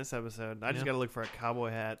attention in this episode. I just Yeah. got to look for a cowboy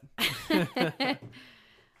hat I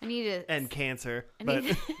need to. and cancer. I But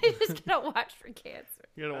need just gotta watch for cancer.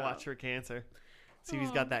 you got to watch for cancer. See if he's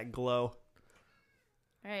got that glow.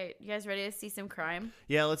 All right, you guys ready to see some crime?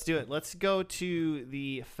 Yeah, let's do it. Let's go to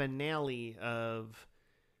the finale of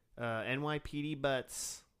NYPD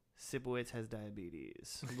Butts. Sipowicz has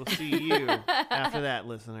diabetes. We'll see you after that,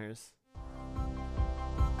 listeners.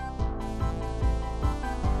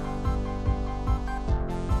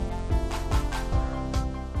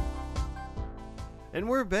 And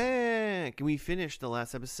we're back. And we finished the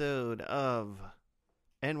last episode of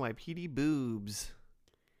NYPD Boobs.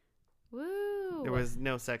 Woo! There was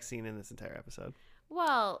no sex scene in this entire episode.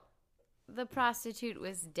 Well, the prostitute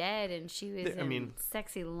was dead and she was in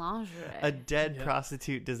sexy lingerie. A dead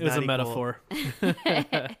prostitute does It was not a metaphor.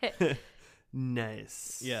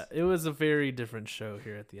 Nice. Yeah, it was a very different show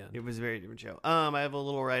here at the end. It was a very different show. I have a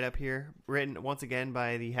little write-up here, written once again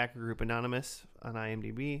by the hacker group Anonymous on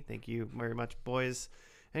IMDb. Thank you very much, boys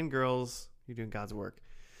and girls. You're doing God's work.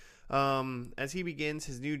 As he begins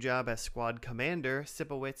his new job as squad commander,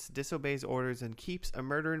 Sipowicz disobeys orders and keeps a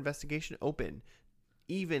murder investigation open,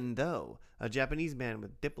 even though a Japanese man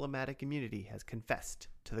with diplomatic immunity has confessed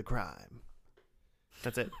to the crime.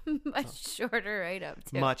 That's it. Much shorter write-up,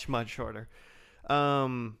 too. Much shorter. I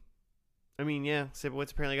mean, yeah,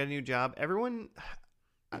 Sipowicz apparently got a new job. Everyone,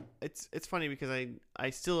 it's funny because I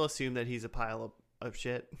still assume that he's a pile of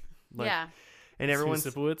shit. Like, yeah. And everyone,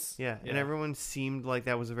 Sipowicz? yeah, and everyone seemed like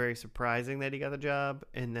that was very surprising that he got the job.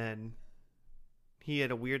 And then he had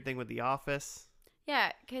a weird thing with the office.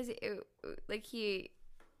 Yeah, because he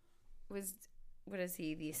was, what is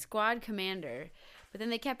he, the squad commander. But then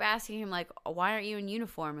they kept asking him, like, why aren't you in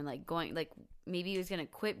uniform? And, like, going, like, maybe he was going to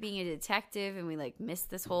quit being a detective and we, like, missed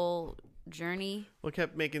this whole journey. Well, it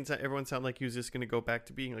kept making everyone sound like he was just going to go back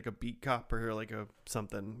to being, like, a beat cop or, like, a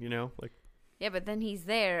something, you know? Like, yeah, but then he's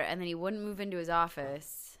there and then he wouldn't move into his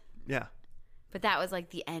office. Yeah. But that was,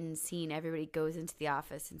 like, the end scene. Everybody goes into the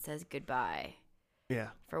office and says goodbye.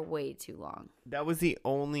 Yeah. For way too long. That was the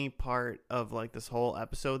only part of like this whole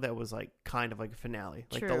episode that was like kind of like a finale.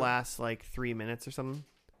 Like True. the last like 3 minutes or something.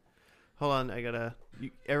 Hold on, I gotta.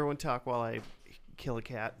 Everyone talk while I kill a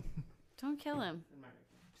cat. Don't kill him.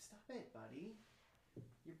 Stop it, buddy.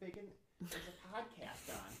 You're making. There's a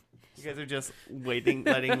podcast on. You guys are just waiting,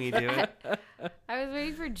 letting me do it. I was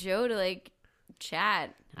waiting for Joe to like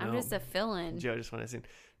chat. I'm No. just a fill-in. Joe just wanted to see.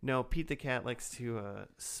 No, Pete the cat likes to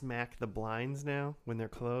smack the blinds now when they're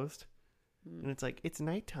closed. And it's like, it's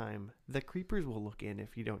nighttime. The creepers will look in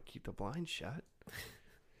if you don't keep the blinds shut.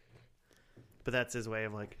 But that's his way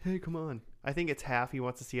of like, hey, come on. I think it's half he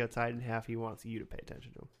wants to see outside and half he wants you to pay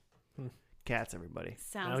attention to him. Cats, everybody.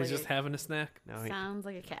 Sounds Now like he's just having a snack. No, sounds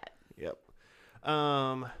like a cat. Yep.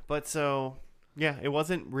 But so, yeah, it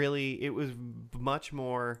wasn't really, it was much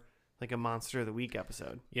more like a Monster of the Week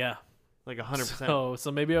episode. Yeah. Like 100%.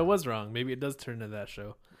 So maybe I was wrong. Maybe it does turn into that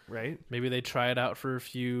show. Right? Maybe they try it out for a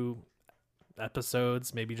few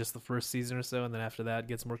episodes, maybe just the first season or so, and then after that it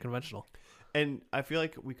gets more conventional. And I feel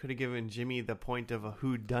like we could have given Jimmy the point of a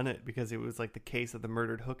whodunit because it was like the case of the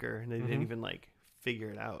murdered hooker and they didn't even like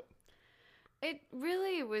figure it out. It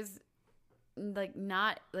really was like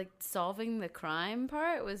not like solving the crime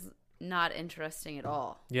part was not interesting at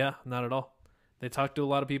all. Yeah, not at all. They talked to a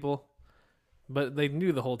lot of people, but they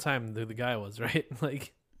knew the whole time who the guy was, right?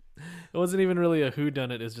 Like, it wasn't even really a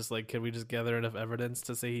whodunit. It's just like, can we just gather enough evidence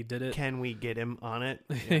to say he did it? Can we get him on it?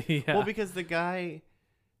 Yeah. Well, because the guy,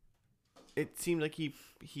 it seemed like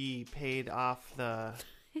he paid off the...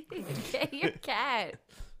 Get your cat.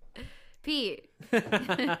 Pete.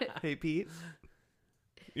 Hey, Pete.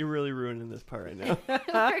 You're really ruining this part right now.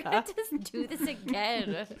 We're going to just do this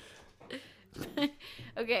again.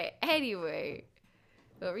 Okay, anyway.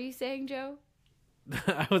 What were you saying, Joe?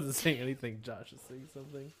 I wasn't saying anything. Josh is saying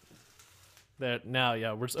something. There now,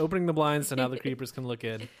 yeah, we're just opening the blinds so now the creepers can look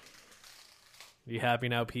in. Are you happy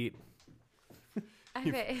now, Pete?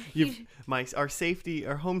 Okay.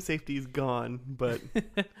 Our home safety is gone, but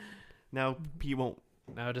now Pete won't.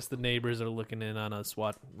 Now just the neighbors are looking in on us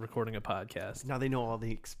recording a podcast. Now they know all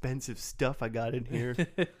the expensive stuff I got in here.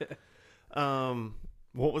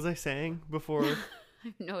 What was I saying before? I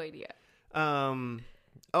have no idea.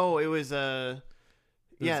 It was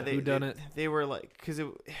whodunit. They were like, because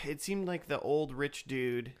it seemed like the old rich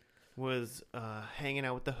dude was hanging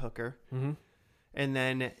out with the hooker, and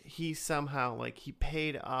then he somehow like he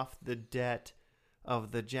paid off the debt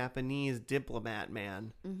of the Japanese diplomat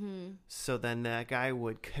man. So then that guy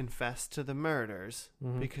would confess to the murders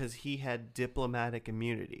because he had diplomatic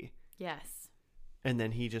immunity. Yes. And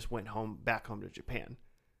then he just went back home to Japan.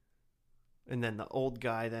 And then the old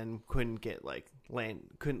guy then couldn't get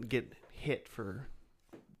hit for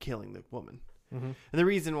killing the woman. And the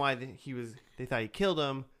reason why they thought he killed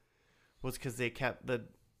him was because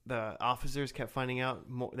the officers kept finding out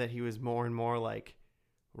that he was more and more like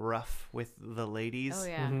rough with the ladies. Oh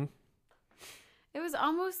yeah. It was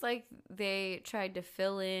almost like they tried to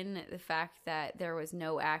fill in the fact that there was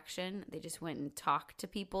no action. They just went and talked to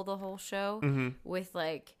people the whole show with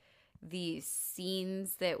like these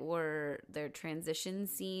scenes that were their transition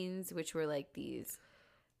scenes, which were like these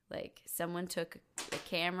like someone took a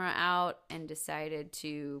camera out and decided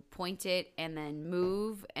to point it and then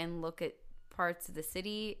move and look at parts of the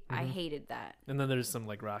city. I hated that. And then there's some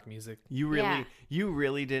like rock music. You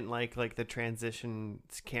really didn't like the transition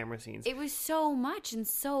camera scenes. It was so much and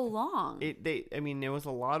so long. There was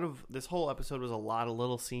a lot of, this whole episode was a lot of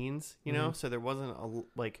little scenes, you know, so there wasn't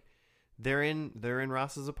they're in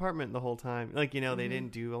Ross's apartment the whole time. Like, you know, they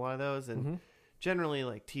didn't do a lot of those, and generally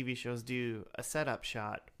like TV shows do a setup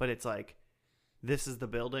shot, but it's like, this is the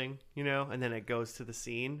building, you know, and then it goes to the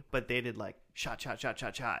scene, but they did like shot,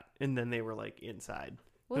 and then they were like inside.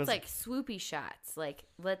 Well, it's like swoopy shots. Like,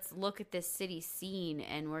 let's look at this city scene,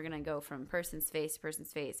 and we're gonna go from person's face to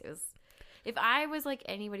person's face. It was, if I was like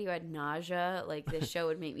anybody who had nausea, like this show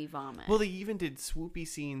would make me vomit. Well, they even did swoopy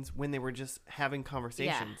scenes when they were just having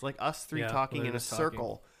conversations, like us three talking in a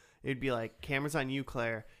circle. It'd be like, cameras on you,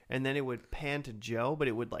 Claire, and then it would pan to Joe, but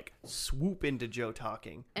it would like swoop into Joe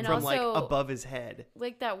talking and from also, like above his head.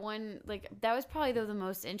 Like that one, like that was probably the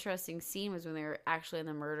most interesting scene was when they were actually in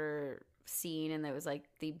the murder scene, and there was like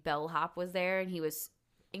the bellhop was there, and he was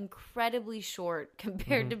incredibly short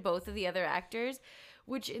compared to both of the other actors,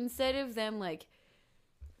 which instead of them like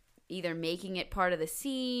either making it part of the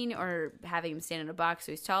scene or having him stand in a box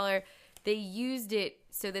so he's taller, they used it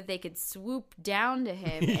so that they could swoop down to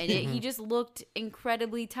him, and he just looked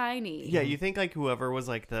incredibly tiny. Yeah, you think like whoever was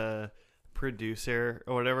like the producer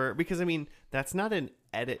or whatever, because I mean, that's not an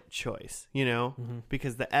edit choice, you know,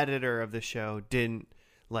 because the editor of the show didn't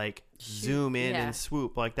like zoom in and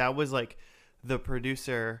swoop. Like that was like the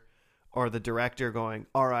producer or the director going,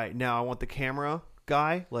 all right, now I want the camera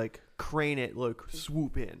guy, like crane it, like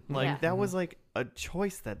swoop in. Like that was like a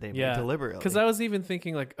choice that they made deliberately. Because I was even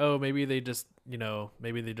thinking like, oh, maybe they just, you know,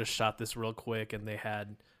 maybe they just shot this real quick and they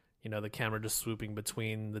had, you know, the camera just swooping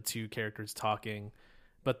between the two characters talking.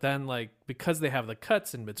 But then like, because they have the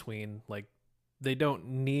cuts in between, like they don't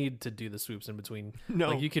need to do the swoops in between.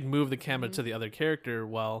 No. Like you could move the camera to the other character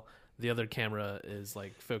while the other camera is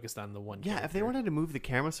like focused on the one character. If they wanted to move the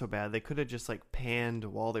camera so bad, they could have just like panned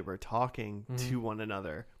while they were talking to one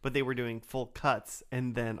another. But they were doing full cuts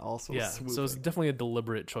and then also swooping. So it's definitely a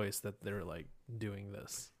deliberate choice that they're like doing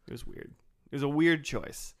this. It was weird. It was a weird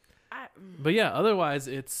choice. But yeah, otherwise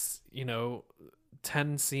it's, you know,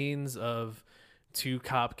 10 scenes of 2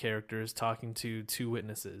 cop characters talking to 2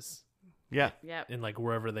 witnesses. Yeah. In like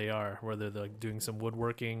wherever they are, whether they're like doing some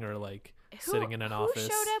woodworking or like sitting in an office. Who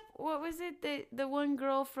showed up? What was it? The one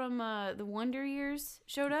girl from the Wonder Years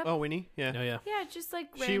showed up? Oh, Winnie? Yeah. Oh, yeah. Yeah, just like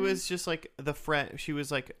She was just like the friend. She was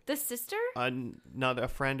like the sister? Not a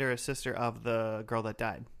friend or a sister of the girl that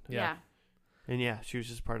died. Yeah. And yeah, she was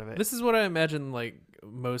just part of it. This is what I imagine like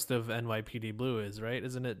most of NYPD Blue is, right?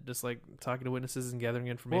 Isn't it just like talking to witnesses and gathering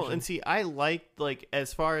information? Well, and see, I liked like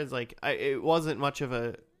as far as like it wasn't much of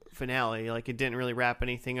a finale. Like it didn't really wrap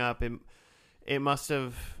anything up. It must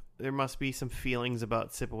have. There must be some feelings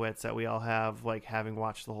about Sipowicz that we all have, like having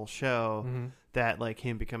watched the whole show. That like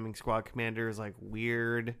him becoming squad commander is like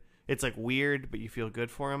weird. It's like weird, but you feel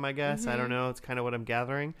good for him, I guess. I don't know. It's kind of what I'm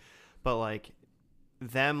gathering, but like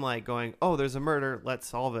them like going, oh, there's a murder, let's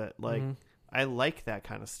solve it. Like I like that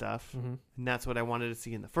kind of stuff, and that's what I wanted to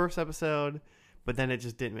see in the first episode. But then it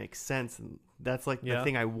just didn't make sense, and that's like the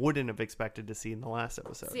thing I wouldn't have expected to see in the last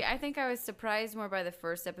episode. See, I think I was surprised more by the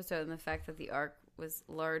first episode and the fact that the arc was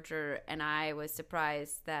larger, and I was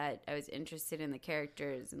surprised that I was interested in the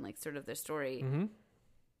characters and like sort of their story.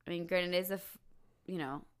 I mean, granted, it is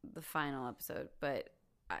the final episode, but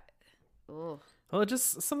well, it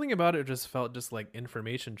just something about it just felt just like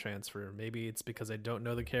information transfer. Maybe it's because I don't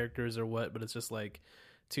know the characters or what, but it's just like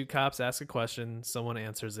 2 cops ask a question, someone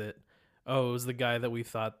answers it. Oh, it was the guy that we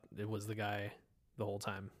thought it was the guy the whole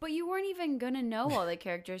time. But you weren't even going to know all the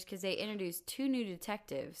characters because they introduced 2 new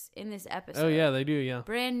detectives in this episode. Oh, yeah, they do, yeah.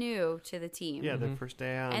 Brand new to the team. Yeah, their first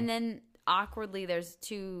day out. And then awkwardly, there's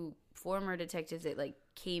 2 former detectives that like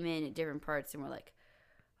came in at different parts and were like,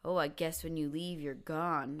 oh, I guess when you leave, you're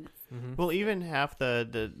gone. Well, even half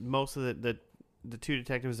most of the 2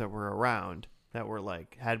 detectives that were around, that were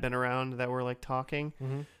like, had been around, that were like talking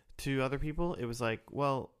to other people, it was like,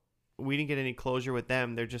 well, we didn't get any closure with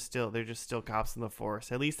them. They're just still cops in the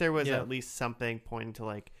force. At least there was at least something pointing to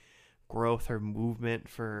like growth or movement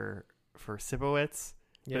for Sipowicz.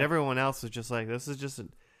 Yeah. But everyone else was just like, this is just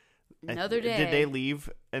another day. Did they leave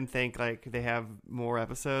and think like they have more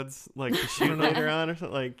episodes like to shoot later on or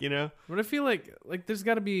something? Like, you know? But I feel like there's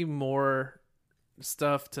got to be more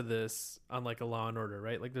stuff to this on like a Law and Order,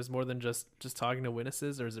 right? Like there's more than just talking to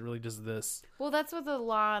witnesses, or is it really just this? Well, that's what the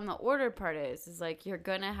Law and the Order part is like you're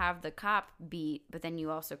gonna have the cop beat, but then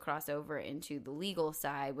you also cross over into the legal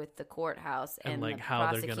side with the courthouse and like the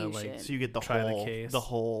how they're prosecution. gonna like So you get the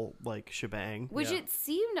whole like shebang. Which Yeah. it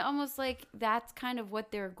seemed almost like that's kind of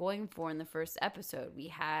what they were going for in the first episode. We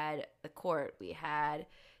had the court, we had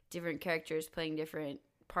different characters playing different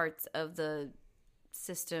parts of the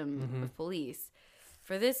system of police.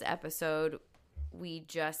 For this episode, we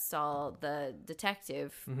just saw the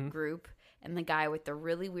detective group and the guy with the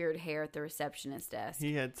really weird hair at the receptionist desk.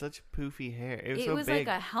 He had such poofy hair. It was It so was big.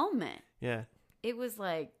 like a helmet. Yeah. It was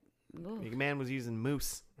like, Big man was using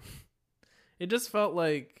mousse. It just felt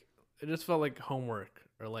like homework,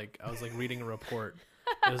 or like I was like reading a report.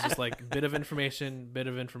 It was just like bit of information, bit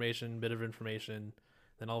of information, bit of information.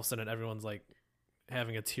 Then all of a sudden everyone's like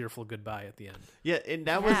having a tearful goodbye at the end. Yeah, and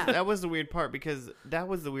that was the weird part, because that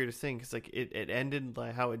was the weirdest thing, because like it ended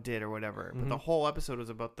like how it did or whatever, but the whole episode was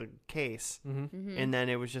about the case, and then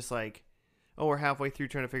it was just like, oh, we're halfway through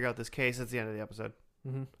trying to figure out this case. That's the end of the episode.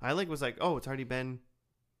 I like was like, oh, it's already time.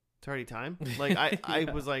 Like I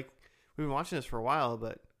was like, we've been watching this for a while,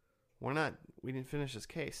 but we didn't finish this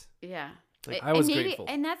case. yeah. Like, I was maybe, grateful.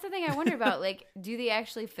 And that's the thing I wonder about. Like, do they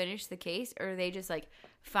actually finish the case, or are they just like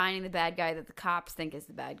finding the bad guy that the cops think is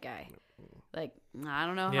the bad guy? Like, I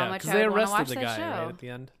don't know how much I they would want to arrested watch the that guy show. right at the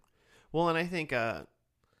end. Well, and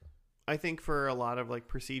I think for a lot of like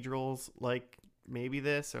procedurals, like maybe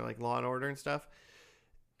this or like Law and Order and stuff,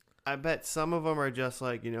 I bet some of them are just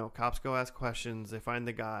like, cops go ask questions, they find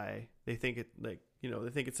the guy, they think it like, they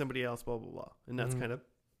think it's somebody else, blah blah blah, and that's kind of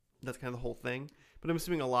the whole thing. But I'm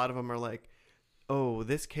assuming a lot of them are like, oh,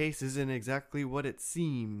 this case isn't exactly what it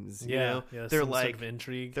seems. Yeah, they're some like sort of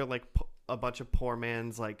intrigue. They're like a bunch of poor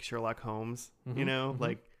man's like Sherlock Holmes.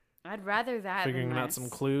 Like I'd rather that figuring than out this.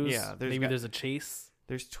 some clues. Yeah, there's a chase.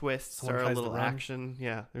 There's twists Someone or a tries to little run. action.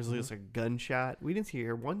 Yeah, there's just a gunshot. We didn't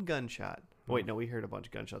hear one gunshot. Wait, no, we heard a bunch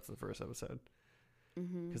of gunshots in the first episode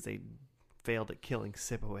because they failed at killing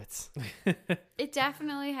Sipowicz. It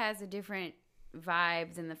definitely has a different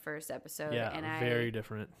vibe than the first episode. Yeah, and very I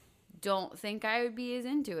different. don't think I would be as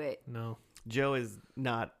into it. No. Joe is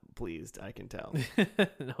not pleased, I can tell.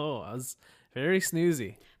 No, I was very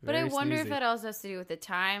snoozy. But I Very wonder if snoozy. that also has to do with the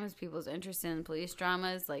times, people's interest in police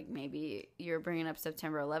dramas. Like maybe you're bringing up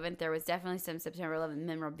September 11th. There was definitely some September 11th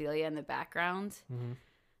memorabilia in the background.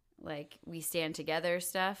 Like We Stand Together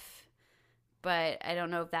stuff. But I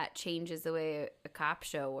don't know if that changes the way a cop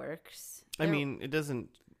show works. It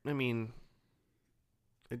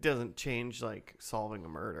doesn't change like solving a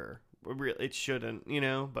murder. It shouldn't,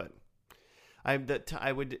 but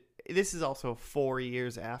I would. This is also 4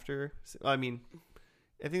 years after. I think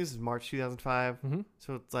this is March 2005,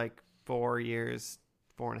 so it's like 4 years,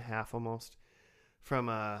 4.5 almost from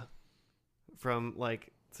like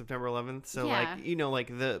September 11th. So Yeah.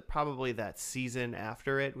 like probably that season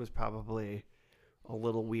after it was probably a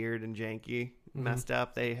little weird and janky, messed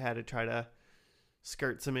up. They had to try to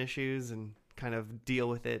skirt some issues and kind of deal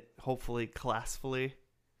with it, hopefully classfully,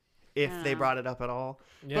 if they brought it up at all.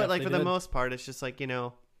 Yeah, but if like they for the did. most part, it's just like,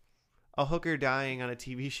 a hooker dying on a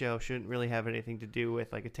TV show shouldn't really have anything to do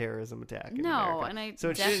with like a terrorism attack. In America. And I So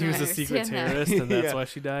it definitely She was a understand secret that. terrorist, and that's Yeah. why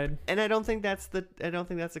she died. And I don't think that's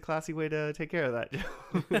a classy way to take care of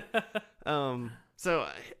that. So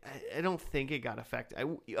I don't think it got affected. I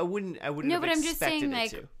wouldn't. No, have but I'm just expected saying, it like,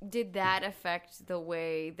 to. did that affect the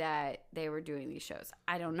way that they were doing these shows?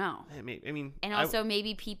 I don't know. I mean, And also,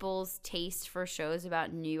 maybe people's taste for shows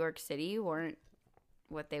about New York City weren't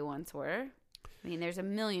what they once were. I mean, there's a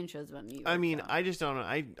million shows about New York. so. I just don't know.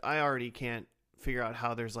 I already can't figure out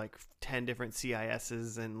how there's like 10 different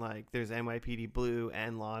CISs and like there's NYPD Blue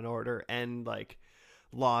and Law and Order and like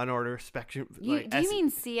Law and Order Spectrum. Do you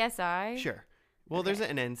mean CSI? Sure. Well, Okay. there's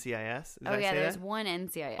an NCIS. Did Oh, I yeah, say there's that? one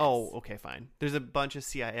NCIS. Oh, okay, fine. There's a bunch of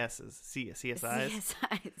CISs, CSIs, CSIs,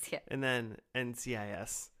 yeah. and then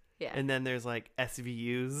NCIS. Yeah. And then there's like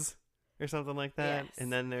SVUs or something like that. Yes.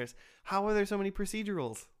 And then how are there so many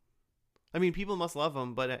procedurals? I mean, people must love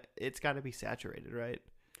them, but it's got to be saturated, right?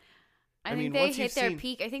 I I think mean, they once hit you've their seen-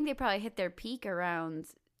 peak. I think they probably hit their peak around,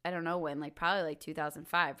 I don't know when, like probably like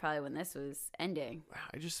 2005, probably when this was ending.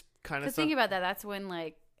 I just kind of Because think about that. That's when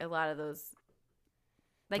like a lot of those,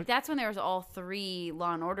 like that's when there was all 3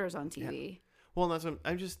 Law and Orders on TV. Well, that's what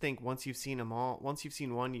I just think. Once you've seen them all, once you've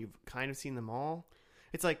seen one, you've kind of seen them all.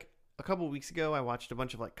 It's like a couple weeks ago, I watched a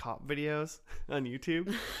bunch of like cop videos on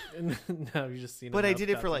YouTube. No, you just seen. But I enough did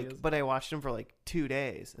it cop for like, videos. but I watched them for like 2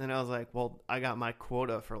 days, and I was like, well, I got my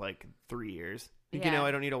quota for like 3 years. Like, you know, Yeah.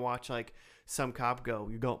 I don't need to watch like some cop go,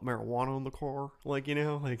 you got marijuana in the car, like, you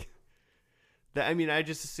know, like that. I mean, I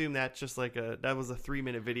just assume that's just like that was a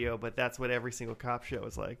 3-minute video, but that's what every single cop show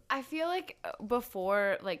is like. I feel like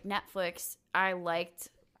before like Netflix, I liked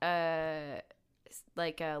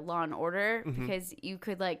like Law and Order because you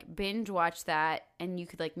could like binge watch that and you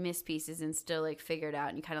could like miss pieces and still like figure it out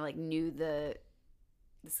and you kind of like knew the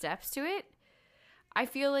steps to it. I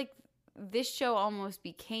feel like this show almost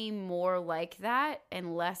became more like that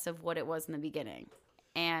and less of what it was in the beginning.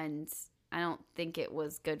 And I don't think it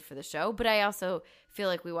was good for the show, but I also feel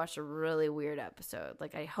like we watched a really weird episode.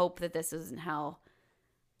 Like I hope that this isn't hell.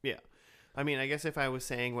 Yeah. I mean, I guess if I was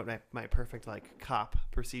saying what my perfect like cop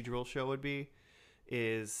procedural show would be,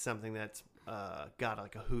 is something that's got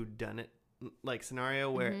like a whodunit like scenario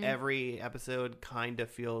where every episode kind of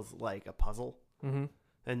feels like a puzzle, and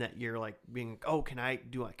that you're like being, oh, can I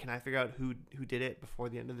figure out who did it before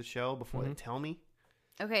the end of the show before they tell me?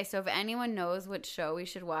 Okay, so if anyone knows what show we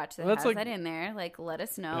should watch that Well, that's has like- that in there, like let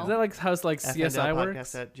us know. Is that like how like CSI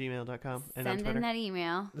works? FNLpodcast@gmail.com and on Send Twitter. in that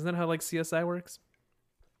email. Isn't that how like CSI works?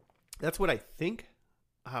 That's what I think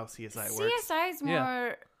how CSI works. CSI is more.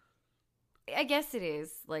 Yeah. I guess it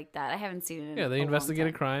is like that. I haven't seen it. In Yeah, they a long investigate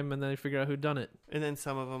a time. crime and then they figure out who done it. And then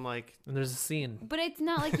some of them like, And there's a scene. But it's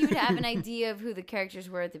not like you would have an idea of who the characters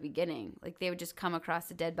were at the beginning. Like they would just come across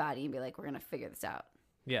a dead body and be like, "We're gonna figure this out."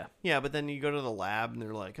 Yeah. yeah, but then you go to the lab and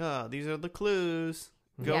they're like, oh, these are the clues.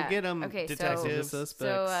 Go Yeah. get them, Okay, so- detectives. Suspects.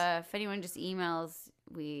 So if anyone just emails,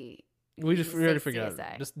 we we just already say figured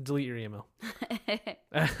CSI. out. Just delete your email.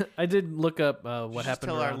 I did look up what Just happened.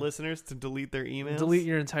 tell our around- listeners to delete their emails. Delete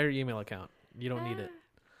your entire email account. You don't need it.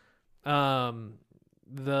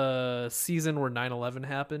 The season where 9/11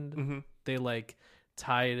 happened, Mm-hmm. they like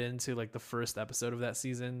tie it into like the first episode of that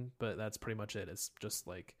season, but that's pretty much it. It's just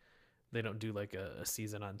like they don't do like a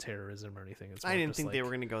season on terrorism or anything. It's I more didn't just, think they like- were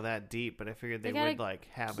going to go that deep, but I figured they They gotta would like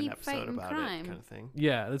have an keep episode fighting about crime. it, kind of thing.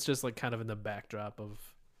 Yeah, it's just like kind of in the backdrop of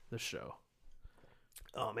the show.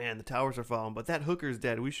 Oh man, the towers are falling, but that hooker's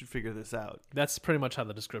dead. We should figure this out. That's pretty much how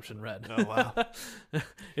the description read. Oh wow.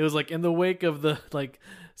 It was like in the wake of the like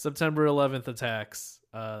September 11th attacks,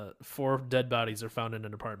 4 dead bodies are found in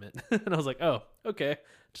an apartment. And I was like, oh, okay,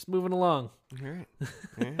 just moving along. All right.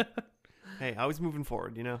 All right. Hey, always moving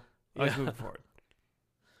forward, you know? Always Yeah. moving forward.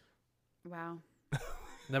 Wow.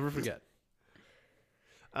 Never forget.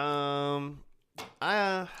 I'm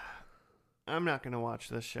not going to watch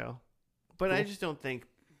this show. But I Cool. just don't think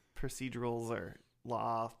procedurals or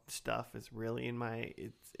law stuff is really in my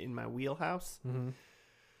wheelhouse. Mm-hmm.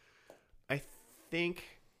 I think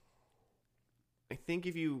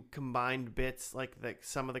if you combined bits like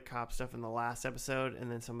some of the cop stuff in the last episode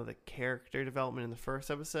and then some of the character development in the first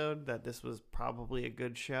episode, that this was probably a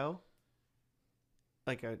good show.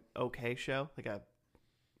 Like a okay show, like a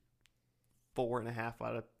 4.5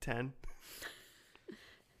 out of 10.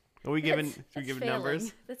 Are we giving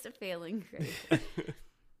numbers? That's a failing grade.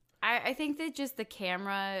 I think that just the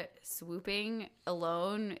camera swooping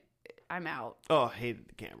alone, I'm out. Oh, I hated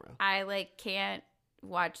the camera. I like can't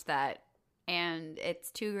watch that, and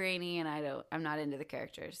it's too grainy, and I'm not into the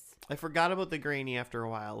characters. I forgot about the grainy after a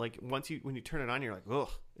while. Like when you turn it on, you're like, ugh,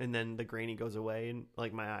 and then the grainy goes away, and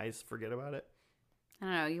like my eyes forget about it. I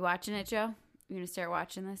don't know. You watching it, Joe? You gonna start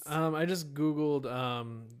watching this? I just Googled,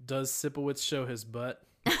 does Sipowicz show his butt?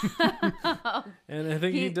 And I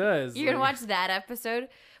think he does. You're gonna watch that episode?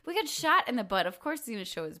 We got shot in the butt. Of course he's gonna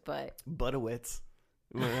show his butt. Buttowitz.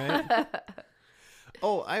 Am I right?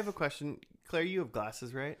 Oh, I have a question. Claire, you have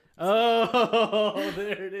glasses, right? Oh,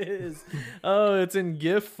 there it is. Oh, it's in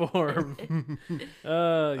GIF form.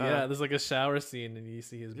 Yeah, there's like a shower scene and you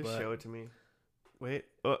see his Just butt. show it to me. Wait.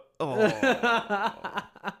 Oh.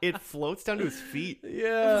 It floats down to his feet.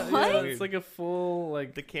 Yeah, What? yeah, it's like a full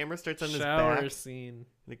like The camera starts on his shower back, scene.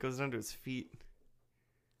 and it goes down to his feet.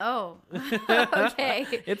 Oh, okay.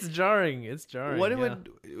 It's jarring. It's jarring. What yeah.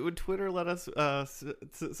 would Twitter let us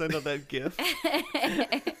send out that GIF?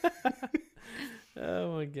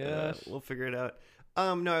 Oh my gosh. We'll figure it out.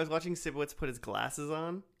 No, I was watching Sibowitz put his glasses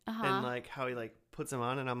on, and like how he like puts them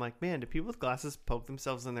on, and I'm like, man, do people with glasses poke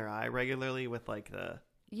themselves in their eye regularly with like the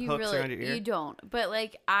You hooks around your ear? you don't. But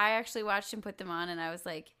like I actually watched him put them on, and I was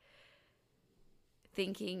like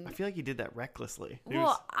thinking. I feel like he did that recklessly. It Well,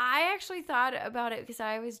 was- I actually thought about it because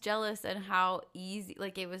I was jealous and how easy,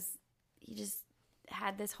 like it was. He just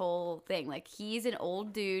had this whole thing. Like he's an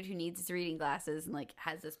old dude who needs his reading glasses and like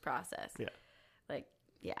has this process. Yeah. Like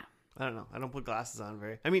yeah. I don't know. I don't put glasses on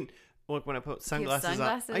very. I mean, Look, when I put Do you have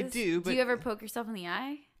sunglasses on, I do. But do you ever poke yourself in the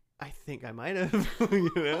eye? I think I might have.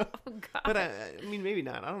 You know. Oh God. But I mean, maybe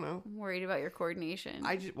not. I don't know. I'm worried about your coordination.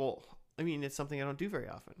 I mean, it's something I don't do very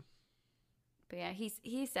often. But yeah,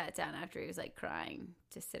 he sat down after he was like crying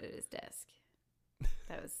to sit at his desk.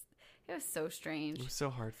 It was so strange. It was so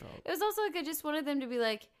heartfelt. It was also like I just wanted them to be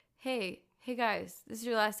like, hey guys, this is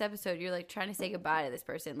your last episode. You're like trying to say goodbye to this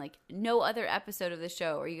person. Like no other episode of the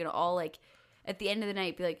show are you gonna all like at the end of the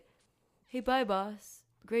night be like, hey, bye boss,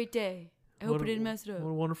 great day. I hope I didn't mess it up. What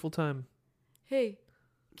a wonderful time. Hey,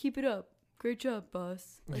 keep it up. Great job,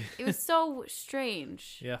 boss. Like it was so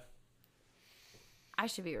strange. Yeah. I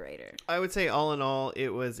should be a writer. I would say all in all, it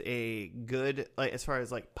was a good, like as far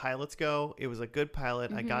as like pilots go, it was a good pilot.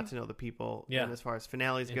 Mm-hmm. I got to know the people. Yeah. And as far as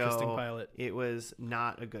finales Interesting go, pilot. it was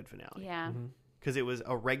not a good finale. Yeah. Mm-hmm. Because it was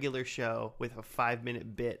a regular show with a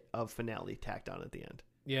 5-minute bit of finale tacked on at the end.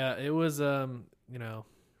 Yeah, it was it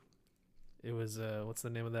was what's the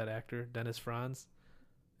name of that actor? Dennis Franz.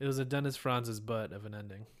 It was a Dennis Franz's butt of an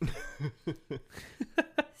ending.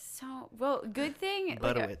 So, well, good thing.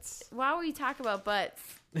 Buttowitz. While we talk about butts,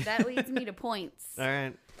 that leads me to points. All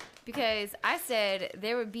right. Because I said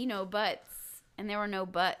there would be no butts, and there were no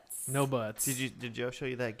butts. No butts. Did Joe show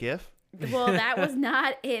you that GIF? Well, that was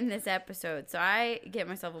not in this episode, so I get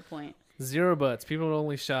myself a point. 0 butts. People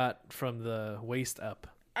only shot from the waist up.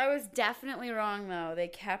 I was definitely wrong, though. They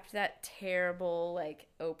kept that terrible, like,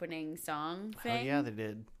 opening song thing. Oh, yeah, they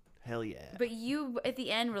did. Hell yeah. But you, at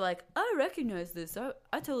the end, were like, I recognize this.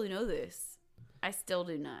 I totally know this. I still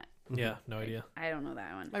do not. Yeah, no idea. I don't know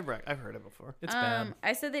that one. I've heard it before. It's bad.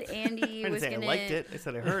 I said that Andy I didn't was say going to... I liked it. I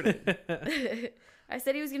said I heard it. I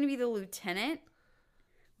said he was going to be the lieutenant,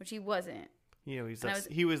 which he wasn't. You know,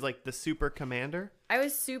 he was like the super commander.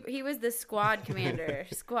 He was the squad commander.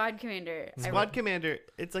 Squad commander. Squad commander.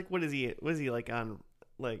 It's like, what is he? Was he like on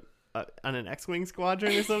an X-wing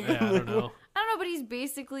squadron or something? Yeah, I don't know. I don't know, but he's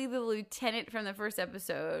basically the lieutenant from the first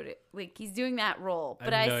episode. Like he's doing that role.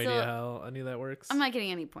 But I have no idea how any of that works. I'm not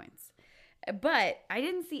getting any points. But I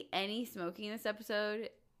didn't see any smoking in this episode,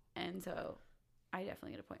 and so I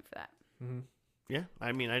definitely get a point for that. Mm-hmm. Yeah,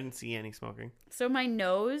 I mean, I didn't see any smoking. So my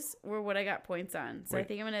nose were what I got points on. So I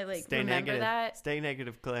think I'm gonna remember negative. that. Stay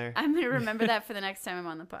negative, Claire. I'm gonna remember that for the next time I'm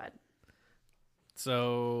on the pod.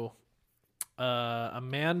 So, a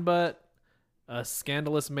man butt, a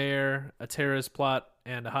scandalous mayor, a terrorist plot,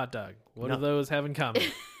 and a hot dog. What do those have in common?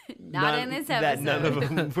 Not in this episode. None of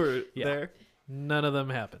them were Yeah. there. None of them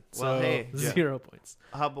happened. Well, So, hey, 0 points.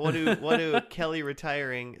 What do Kelly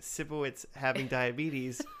retiring, Sipowicz having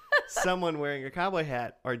diabetes, someone wearing a cowboy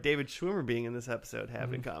hat, or David Schwimmer being in this episode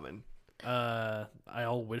have in common? I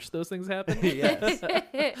all wish those things happened. Yes.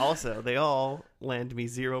 Also, they all land me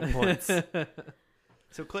 0 points.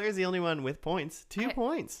 So Claire's the only one with points. 2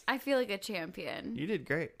 points. I feel like a champion. You did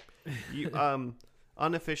great. You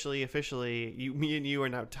unofficially, officially, me and you are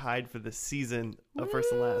now tied for the season of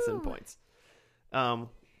first and last in points.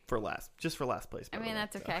 For last place. I mean,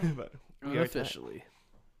 that's okay. But we are tied. Unofficially.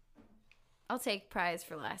 I'll take prize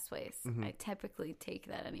for last place. I typically take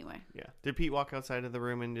that anyway. Yeah. Did Pete walk outside of the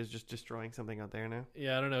room and is just destroying something out there now?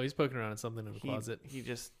 Yeah, I don't know. He's poking around in something in the closet. He's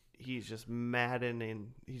just mad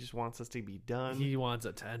and he just wants us to be done. He wants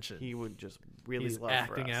attention. He would just really He's love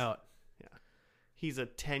acting for us. out. Yeah. He's a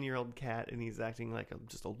 10-year-old cat and he's acting like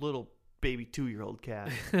just a little baby 2-year-old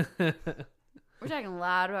cat. We're talking a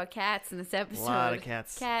lot about cats in this episode. A lot of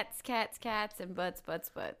cats. Cats, and butts.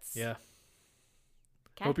 Yeah.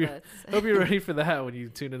 Cat Hope you're ready for that when you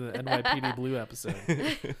tune in the NYPD Blue episode.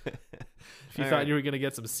 If you thought you were going to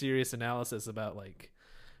get some serious analysis about like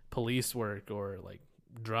police work or like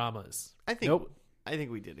dramas. Nope. I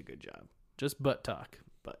think we did a good job. Just butt talk.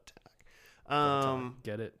 Butt talk. Butt talk.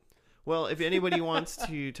 Get it? Well, if anybody wants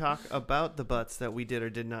to talk about the butts that we did or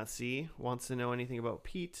did not see, wants to know anything about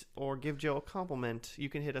Pete, or give Joe a compliment, you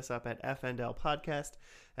can hit us up at fndlpodcast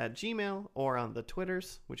at Gmail or on the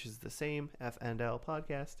Twitters, which is the same, FNL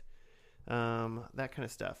Podcast. That kind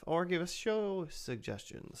of stuff. Or give us show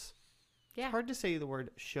suggestions. Yeah. It's hard to say the word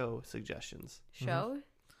show suggestions. Show?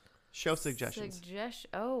 Show suggestions.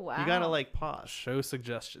 Oh, wow. You gotta like pause. Show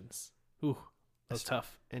suggestions. Ooh, that was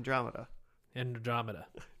tough. Andromeda. Andromeda.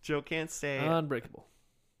 Joe can't say. Unbreakable.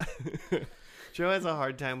 Joe has a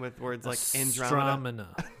hard time with words like Andromeda.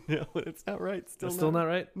 Astronomina. No, it's not right. That's still not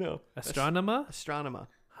right? No. Astronema? Astronema.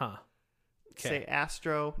 Huh. Say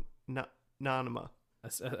astrononema.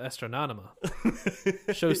 Astrononema.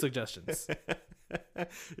 Show suggestions.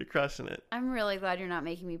 You're crushing it. I'm really glad you're not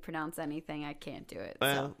making me pronounce anything. I can't do it.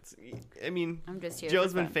 Well, I mean, I'm just here.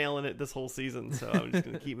 Joe's been failing it this whole season, so I'm just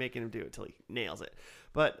going to keep making him do it till he nails it.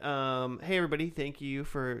 But hey, everybody, thank you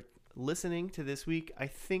for listening to this week. I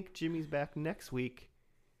think Jimmy's back next week.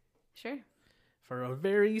 Sure. For a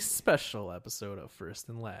very special episode of First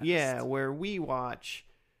and Last. Yeah, where we watch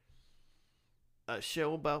a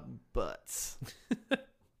show about butts.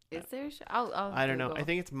 Is there a show? I'll I don't know. Google. I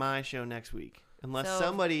think it's my show next week. Unless So-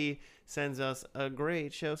 somebody sends us a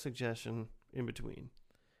great show suggestion in between.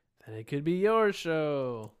 Then it could be your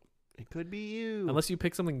show. It could be you. Unless you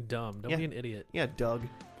pick something dumb. Don't Yeah. be an idiot. Yeah, Doug.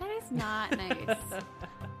 That is not nice.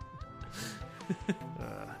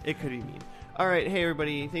 It could be mean. All right. Hey,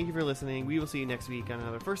 everybody. Thank you for listening. We will see you next week on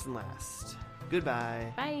another First and Last.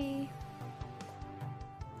 Goodbye. Bye.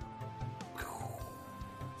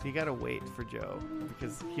 So you got to wait for Joe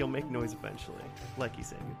because he'll make noise eventually, like he's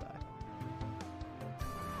saying goodbye.